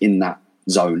exist in that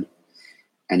zone,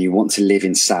 and you want to live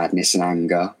in sadness and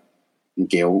anger and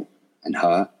guilt and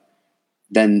hurt,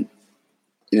 then,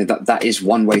 you know, that is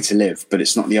one way to live, but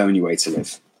it's not the only way to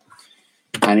live.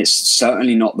 And it's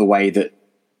certainly not the way that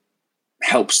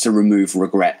helps to remove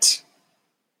regret,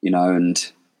 you know.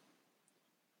 And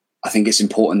I think it's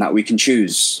important that we can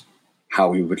choose how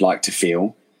we would like to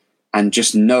feel, and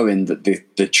just knowing that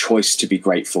the choice to be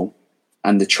grateful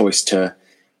and the choice to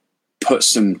put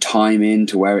some time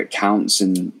into where it counts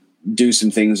and do some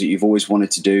things that you've always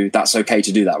wanted to do, that's okay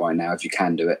to do that right now if you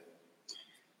can do it.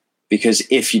 Because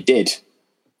if you did,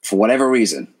 for whatever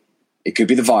reason, it could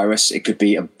be the virus, it could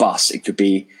be a bus, it could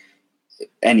be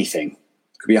anything,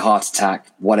 it could be a heart attack,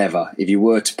 whatever. If you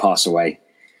were to pass away,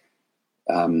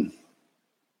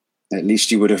 at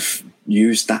least you would have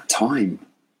used that time,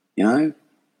 you know?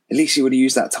 At least you would have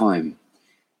used that time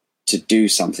to do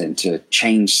something, to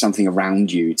change something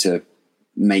around you, to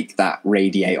make that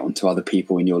radiate onto other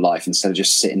people in your life, instead of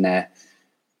just sitting there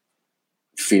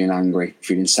feeling angry,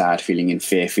 feeling sad, feeling in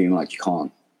fear, feeling like you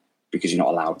can't because you're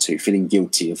not allowed to, feeling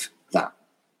guilty of that.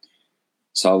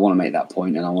 So I want to make that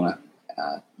point, and I want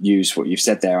to use what you've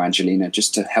said there, Angelina,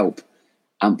 just to help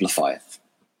amplify it.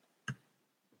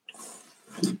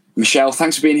 Michelle,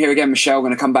 thanks for being here again. Michelle, I'm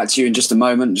going to come back to you in just a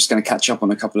moment. I'm just going to catch up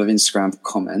on a couple of Instagram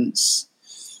comments.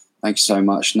 Thank you so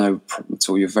much. No problem at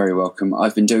all. You're very welcome.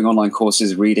 I've been doing online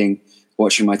courses, reading,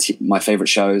 watching my favorite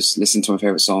shows, listening to my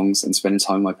favorite songs, and spending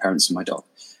time with my parents and my dog.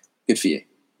 Good for you.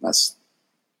 That's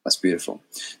beautiful.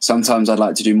 Sometimes I'd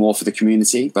like to do more for the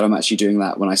community, but I'm actually doing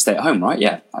that when I stay at home, right?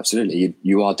 Yeah, absolutely.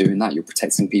 You are doing that. You're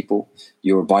protecting people.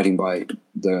 You're abiding by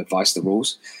the advice, the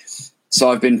rules. So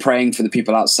I've been praying for the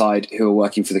people outside who are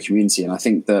working for the community. And I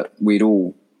think that we'd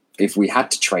all, if we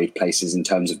had to trade places in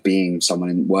terms of being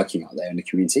someone working out there in the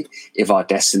community, if our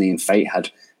destiny and fate had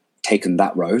taken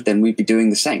that road, then we'd be doing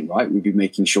the same, right? We'd be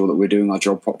making sure that we're doing our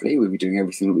job properly. We'd be doing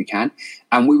everything that we can.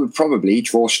 And we would probably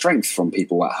draw strength from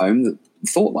people at home that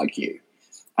thought like you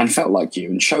and felt like you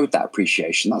and showed that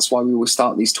appreciation. That's why we will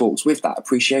start these talks with that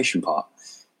appreciation part,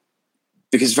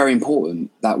 because it's very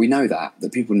important that we know that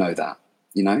people know that,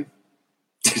 you know.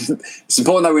 It's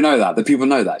important that we know that people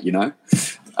know that, you know.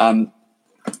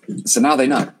 So now they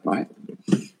know, right?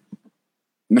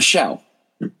 Michelle,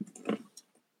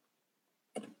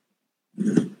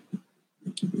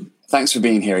 thanks for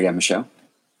being here again, Michelle.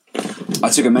 I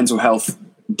took a mental health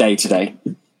day today,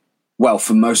 well,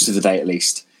 for most of the day at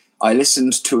least, I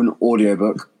listened to an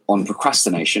audiobook on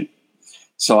procrastination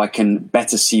so I can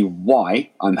better see why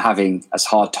I'm having as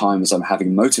hard time as I'm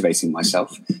having motivating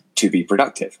myself to be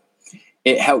productive.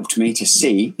 It helped me to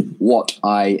see what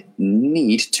I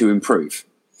need to improve.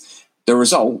 The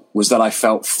result was that I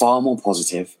felt far more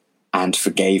positive and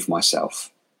forgave myself.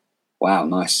 Wow,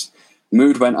 nice.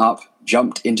 Mood went up,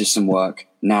 jumped into some work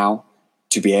now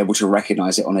to be able to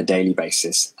recognize it on a daily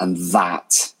basis. And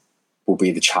that will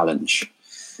be the challenge.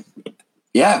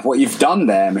 Yeah, what you've done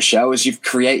there, Michelle, is you've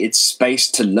created space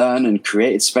to learn and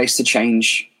created space to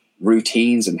change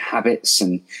routines and habits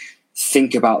and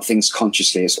think about things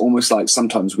consciously. It's almost like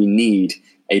sometimes we need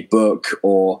a book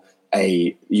or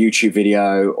a YouTube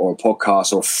video or a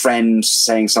podcast or a friend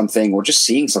saying something or just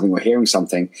seeing something or hearing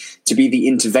something to be the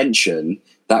intervention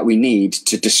that we need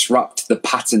to disrupt the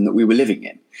pattern that we were living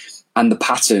in. And the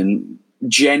pattern,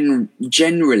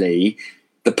 generally,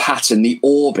 the pattern, the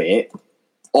orbit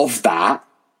of that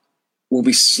will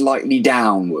be slightly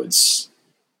downwards.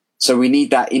 So we need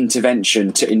that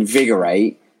intervention to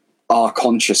invigorate our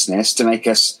consciousness, to make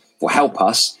us, or help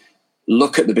us,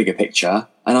 look at the bigger picture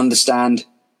and understand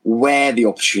where the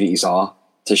opportunities are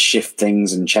to shift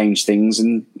things and change things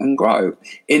and grow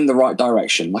in the right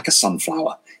direction, like a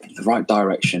sunflower, in the right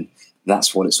direction.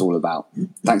 That's what it's all about.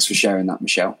 Thanks for sharing that,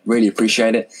 Michelle. Really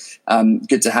appreciate it.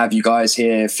 Good to have you guys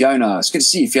here. Fiona, it's good to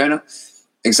see you, Fiona.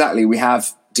 Exactly. We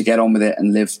have to get on with it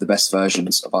and live the best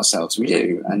versions of ourselves. We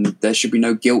do. And there should be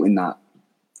no guilt in that.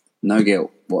 No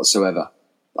guilt whatsoever.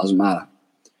 Doesn't matter.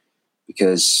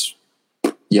 Because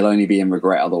you'll only be in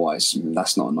regret otherwise. And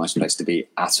that's not a nice place to be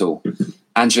at all.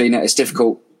 Angelina, it's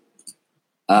difficult.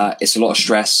 It's a lot of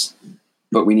stress.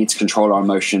 But we need to control our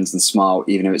emotions and smile,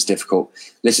 even if it's difficult.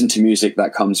 Listen to music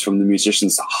that comes from the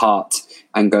musician's heart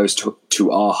and goes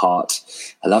to our heart.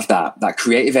 I love that. That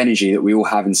creative energy that we all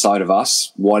have inside of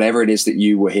us, whatever it is that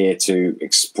you were here to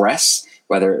express,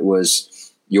 whether it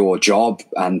was your job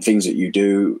and things that you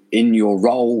do in your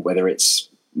role, whether it's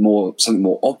something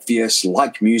more obvious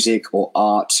like music or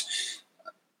art,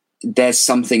 there's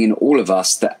something in all of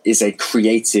us that is a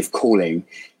creative calling.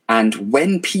 And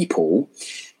when people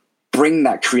bring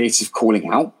that creative calling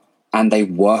out and they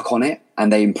work on it and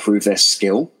they improve their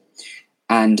skill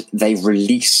and they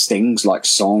release things like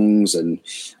songs and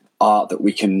art that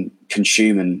we can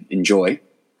consume and enjoy,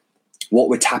 what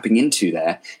we're tapping into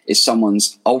there is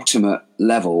someone's ultimate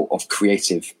level of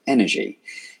creative energy.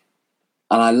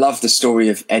 And I love the story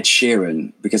of Ed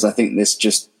Sheeran because I think this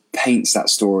just paints that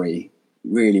story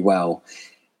really well.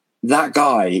 That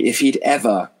guy, if he'd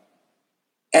ever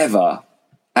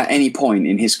at any point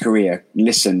in his career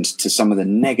listened to some of the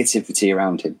negativity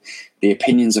around him, the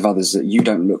opinions of others that you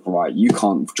don't look right, you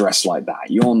can't dress like that,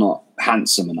 you're not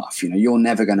handsome enough, you're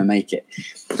never going to make it.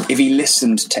 If he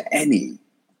listened to any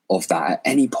of that at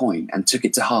any point and took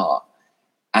it to heart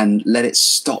and let it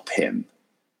stop him,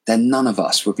 then none of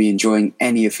us would be enjoying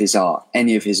any of his art,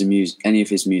 any of his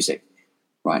music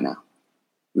right now.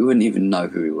 We wouldn't even know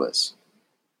who he was.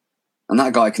 And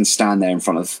that guy can stand there in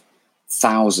front of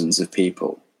thousands of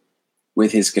people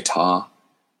with his guitar,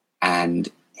 and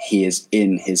he is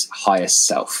in his highest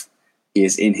self. He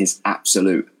is in his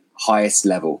absolute highest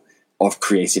level of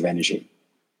creative energy.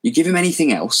 You give him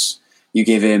anything else, you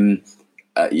give him,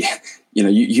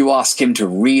 you ask him to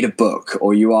read a book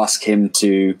or you ask him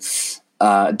to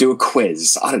do a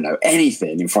quiz, I don't know,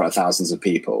 anything in front of thousands of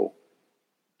people,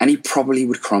 and he probably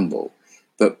would crumble.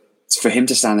 But for him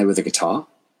to stand there with a guitar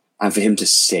and for him to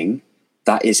sing,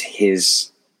 that is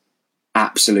his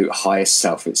absolute highest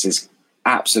self. It's his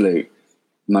absolute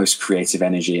most creative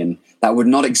energy. And that would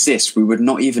not exist. We would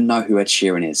not even know who Ed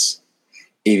Sheeran is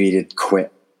if he did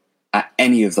quit at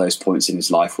any of those points in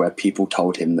his life where people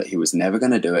told him that he was never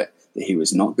going to do it, that he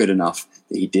was not good enough,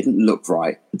 that he didn't look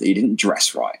right, that he didn't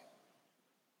dress right.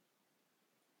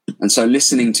 And so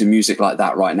listening to music like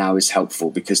that right now is helpful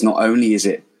because not only is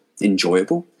it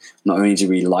enjoyable, not only do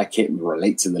we like it, we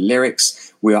relate to the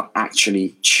lyrics, we are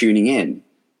actually tuning in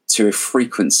to a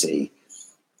frequency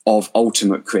of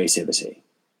ultimate creativity.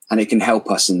 And it can help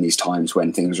us in these times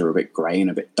when things are a bit grey and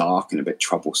a bit dark and a bit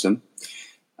troublesome.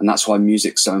 And that's why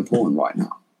music's so important right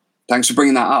now. Thanks for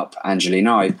bringing that up,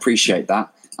 Angelina. I appreciate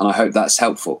that. And I hope that's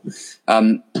helpful.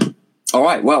 All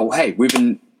right. Well, hey, we've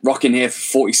been rocking here for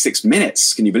 46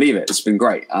 minutes. Can you believe it? It's been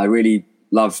great. I really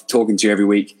love talking to you every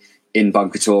week in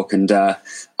Bunker Talk. And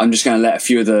I'm just going to let a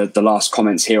few of the last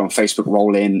comments here on Facebook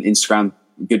roll in. Instagram,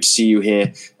 good to see you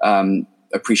here.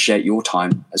 Appreciate your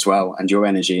time as well and your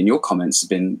energy, and your comments have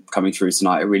been coming through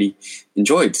tonight. I really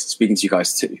enjoyed speaking to you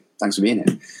guys too. Thanks for being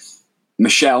here.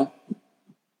 Michelle,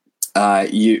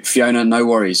 Fiona, no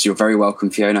worries. You're very welcome,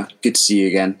 Fiona. Good to see you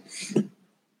again.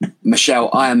 Michelle,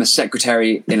 I am a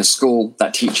secretary in a school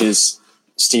that teaches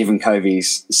Stephen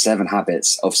Covey's 7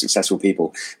 Habits of Successful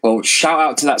People. Well, shout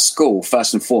out to that school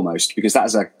first and foremost, because that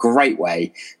is a great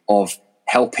way of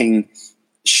helping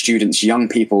students, young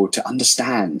people, to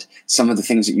understand some of the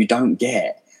things that you don't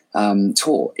get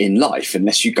taught in life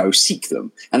unless you go seek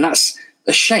them. And that's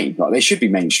a shame. Like, they should be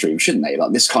mainstream, shouldn't they?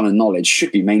 Like, this kind of knowledge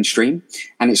should be mainstream,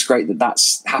 and it's great that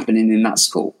that's happening in that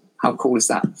school. How cool is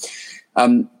that?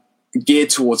 Geared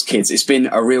towards kids. It's been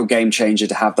a real game changer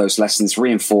to have those lessons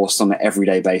reinforced on an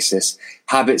everyday basis.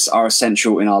 Habits are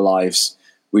essential in our lives.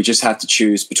 We just have to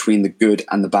choose between the good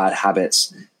and the bad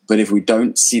habits. But if we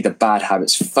don't see the bad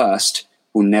habits first,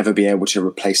 we'll never be able to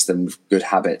replace them with good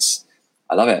habits.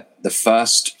 I love it. The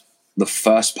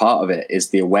first part of it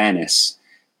is the awareness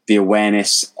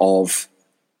of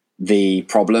the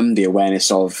problem, the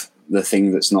awareness of the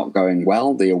thing that's not going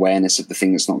well, the awareness of the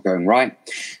thing that's not going right.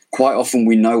 Quite often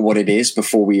we know what it is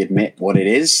before we admit what it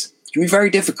is. It can be very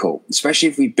difficult, especially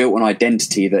if we built an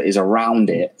identity that is around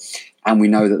it and we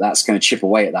know that that's going to chip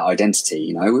away at that identity.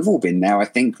 You know, we've all been there, I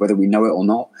think, whether we know it or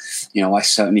not. You know, I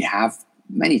certainly have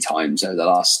many times over the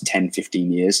last 10,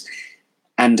 15 years.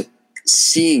 And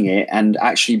seeing it and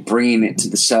actually bringing it to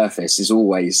the surface is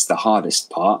always the hardest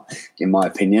part, in my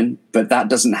opinion. But that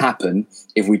doesn't happen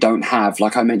if we don't have,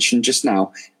 like I mentioned just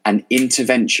now, an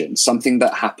intervention, something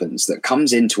that happens, that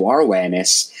comes into our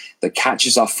awareness, that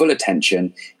catches our full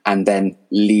attention, and then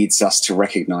leads us to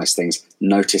recognize things,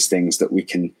 notice things that we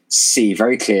can see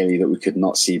very clearly that we could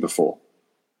not see before.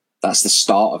 That's the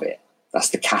start of it. That's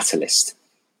the catalyst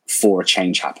for a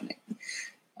change happening.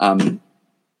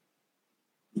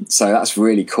 So that's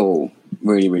really cool.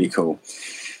 Really, really cool.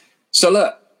 So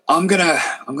look, I'm gonna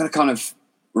kind of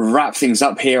wrap things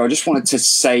up here. I just wanted to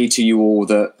say to you all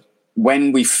that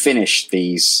when we finish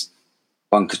these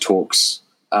Bunker Talks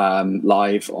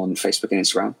live on Facebook and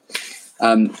Instagram,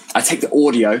 I take the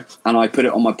audio and I put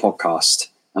it on my podcast.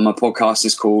 And my podcast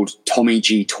is called Tommy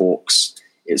G Talks.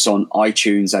 It's on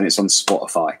iTunes and it's on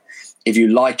Spotify. If you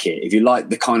like it, if you like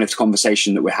the kind of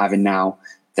conversation that we're having now,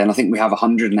 then I think we have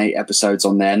 108 episodes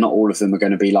on there. Not all of them are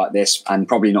going to be like this, and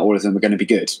probably not all of them are going to be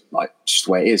good, like just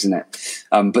the way it is, isn't it?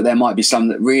 But there might be some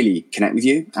that really connect with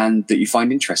you and that you find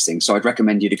interesting. So I'd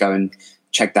recommend you to go and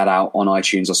check that out on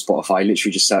iTunes or Spotify.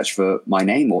 Literally just search for my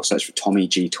name or search for Tommy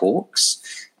G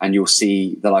Talks, and you'll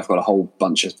see that I've got a whole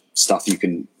bunch of stuff you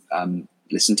can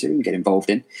listen to and get involved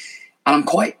in. And I'm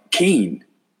quite keen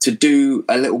to do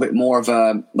a little bit more of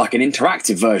an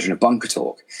interactive version of Bunker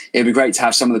Talk. It'd be great to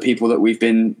have some of the people that we've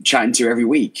been chatting to every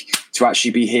week to actually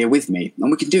be here with me.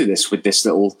 And we can do this with this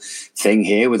little thing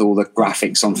here with all the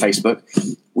graphics on Facebook.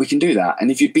 We can do that. And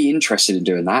if you'd be interested in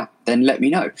doing that, then let me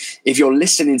know. If you're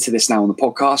listening to this now on the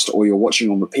podcast, or you're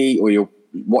watching on repeat, or you're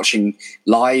watching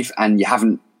live and you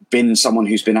haven't been someone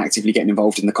who's been actively getting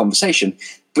involved in the conversation,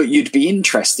 but you'd be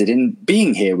interested in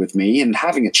being here with me and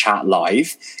having a chat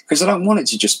live, because I don't want it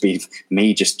to just be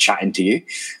me just chatting to you,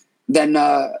 then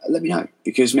let me know,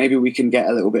 because maybe we can get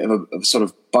a little bit of a sort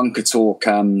of Bunker Talk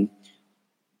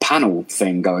panel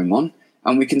thing going on,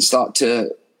 and we can start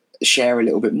to share a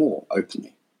little bit more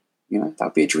openly. You know,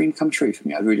 that'd be a dream come true for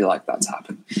me. I'd really like that to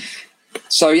happen.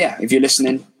 So yeah, if you're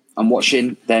listening and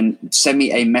watching, then send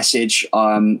me a message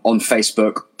on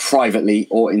Facebook privately,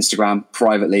 or Instagram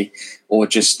privately, or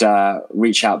just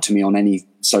reach out to me on any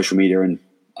social media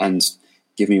and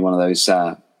give me one of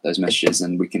those messages,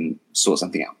 and we can sort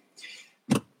something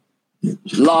out.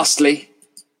 Lastly,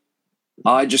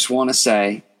 I just want to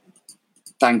say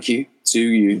thank you to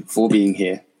you for being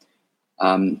here.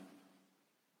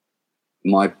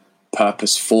 My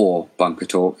purpose for Bunker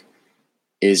Talk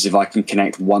is if I can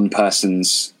connect one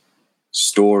person's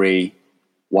story,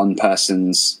 one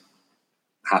person's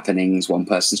happenings, one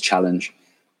person's challenge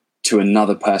to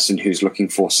another person who's looking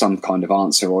for some kind of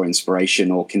answer or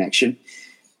inspiration or connection,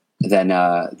 then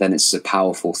it's a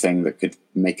powerful thing that could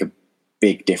make a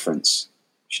big difference.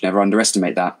 You should never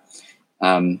underestimate that.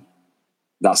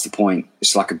 That's the point.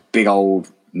 It's like a big old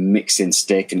mixing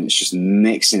stick, and it's just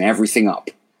mixing everything up,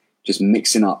 just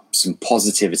mixing up some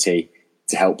positivity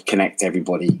to help connect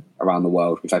everybody around the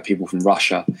world. We've had people from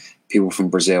Russia, people from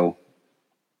Brazil,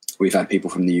 we've had people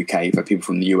from the UK, we've had people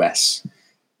from the US.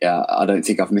 I don't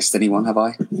think I've missed anyone, have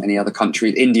I? Any other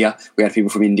country? India, we had people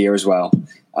from India as well.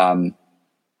 And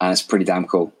it's pretty damn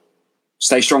cool.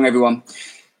 Stay strong, everyone.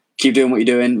 Keep doing what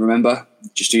you're doing. Remember,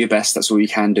 just do your best. That's all you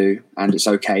can do. And it's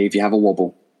okay if you have a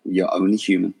wobble. You're only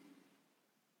human.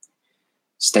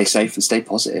 Stay safe and stay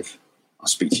positive. I'll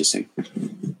speak to you soon.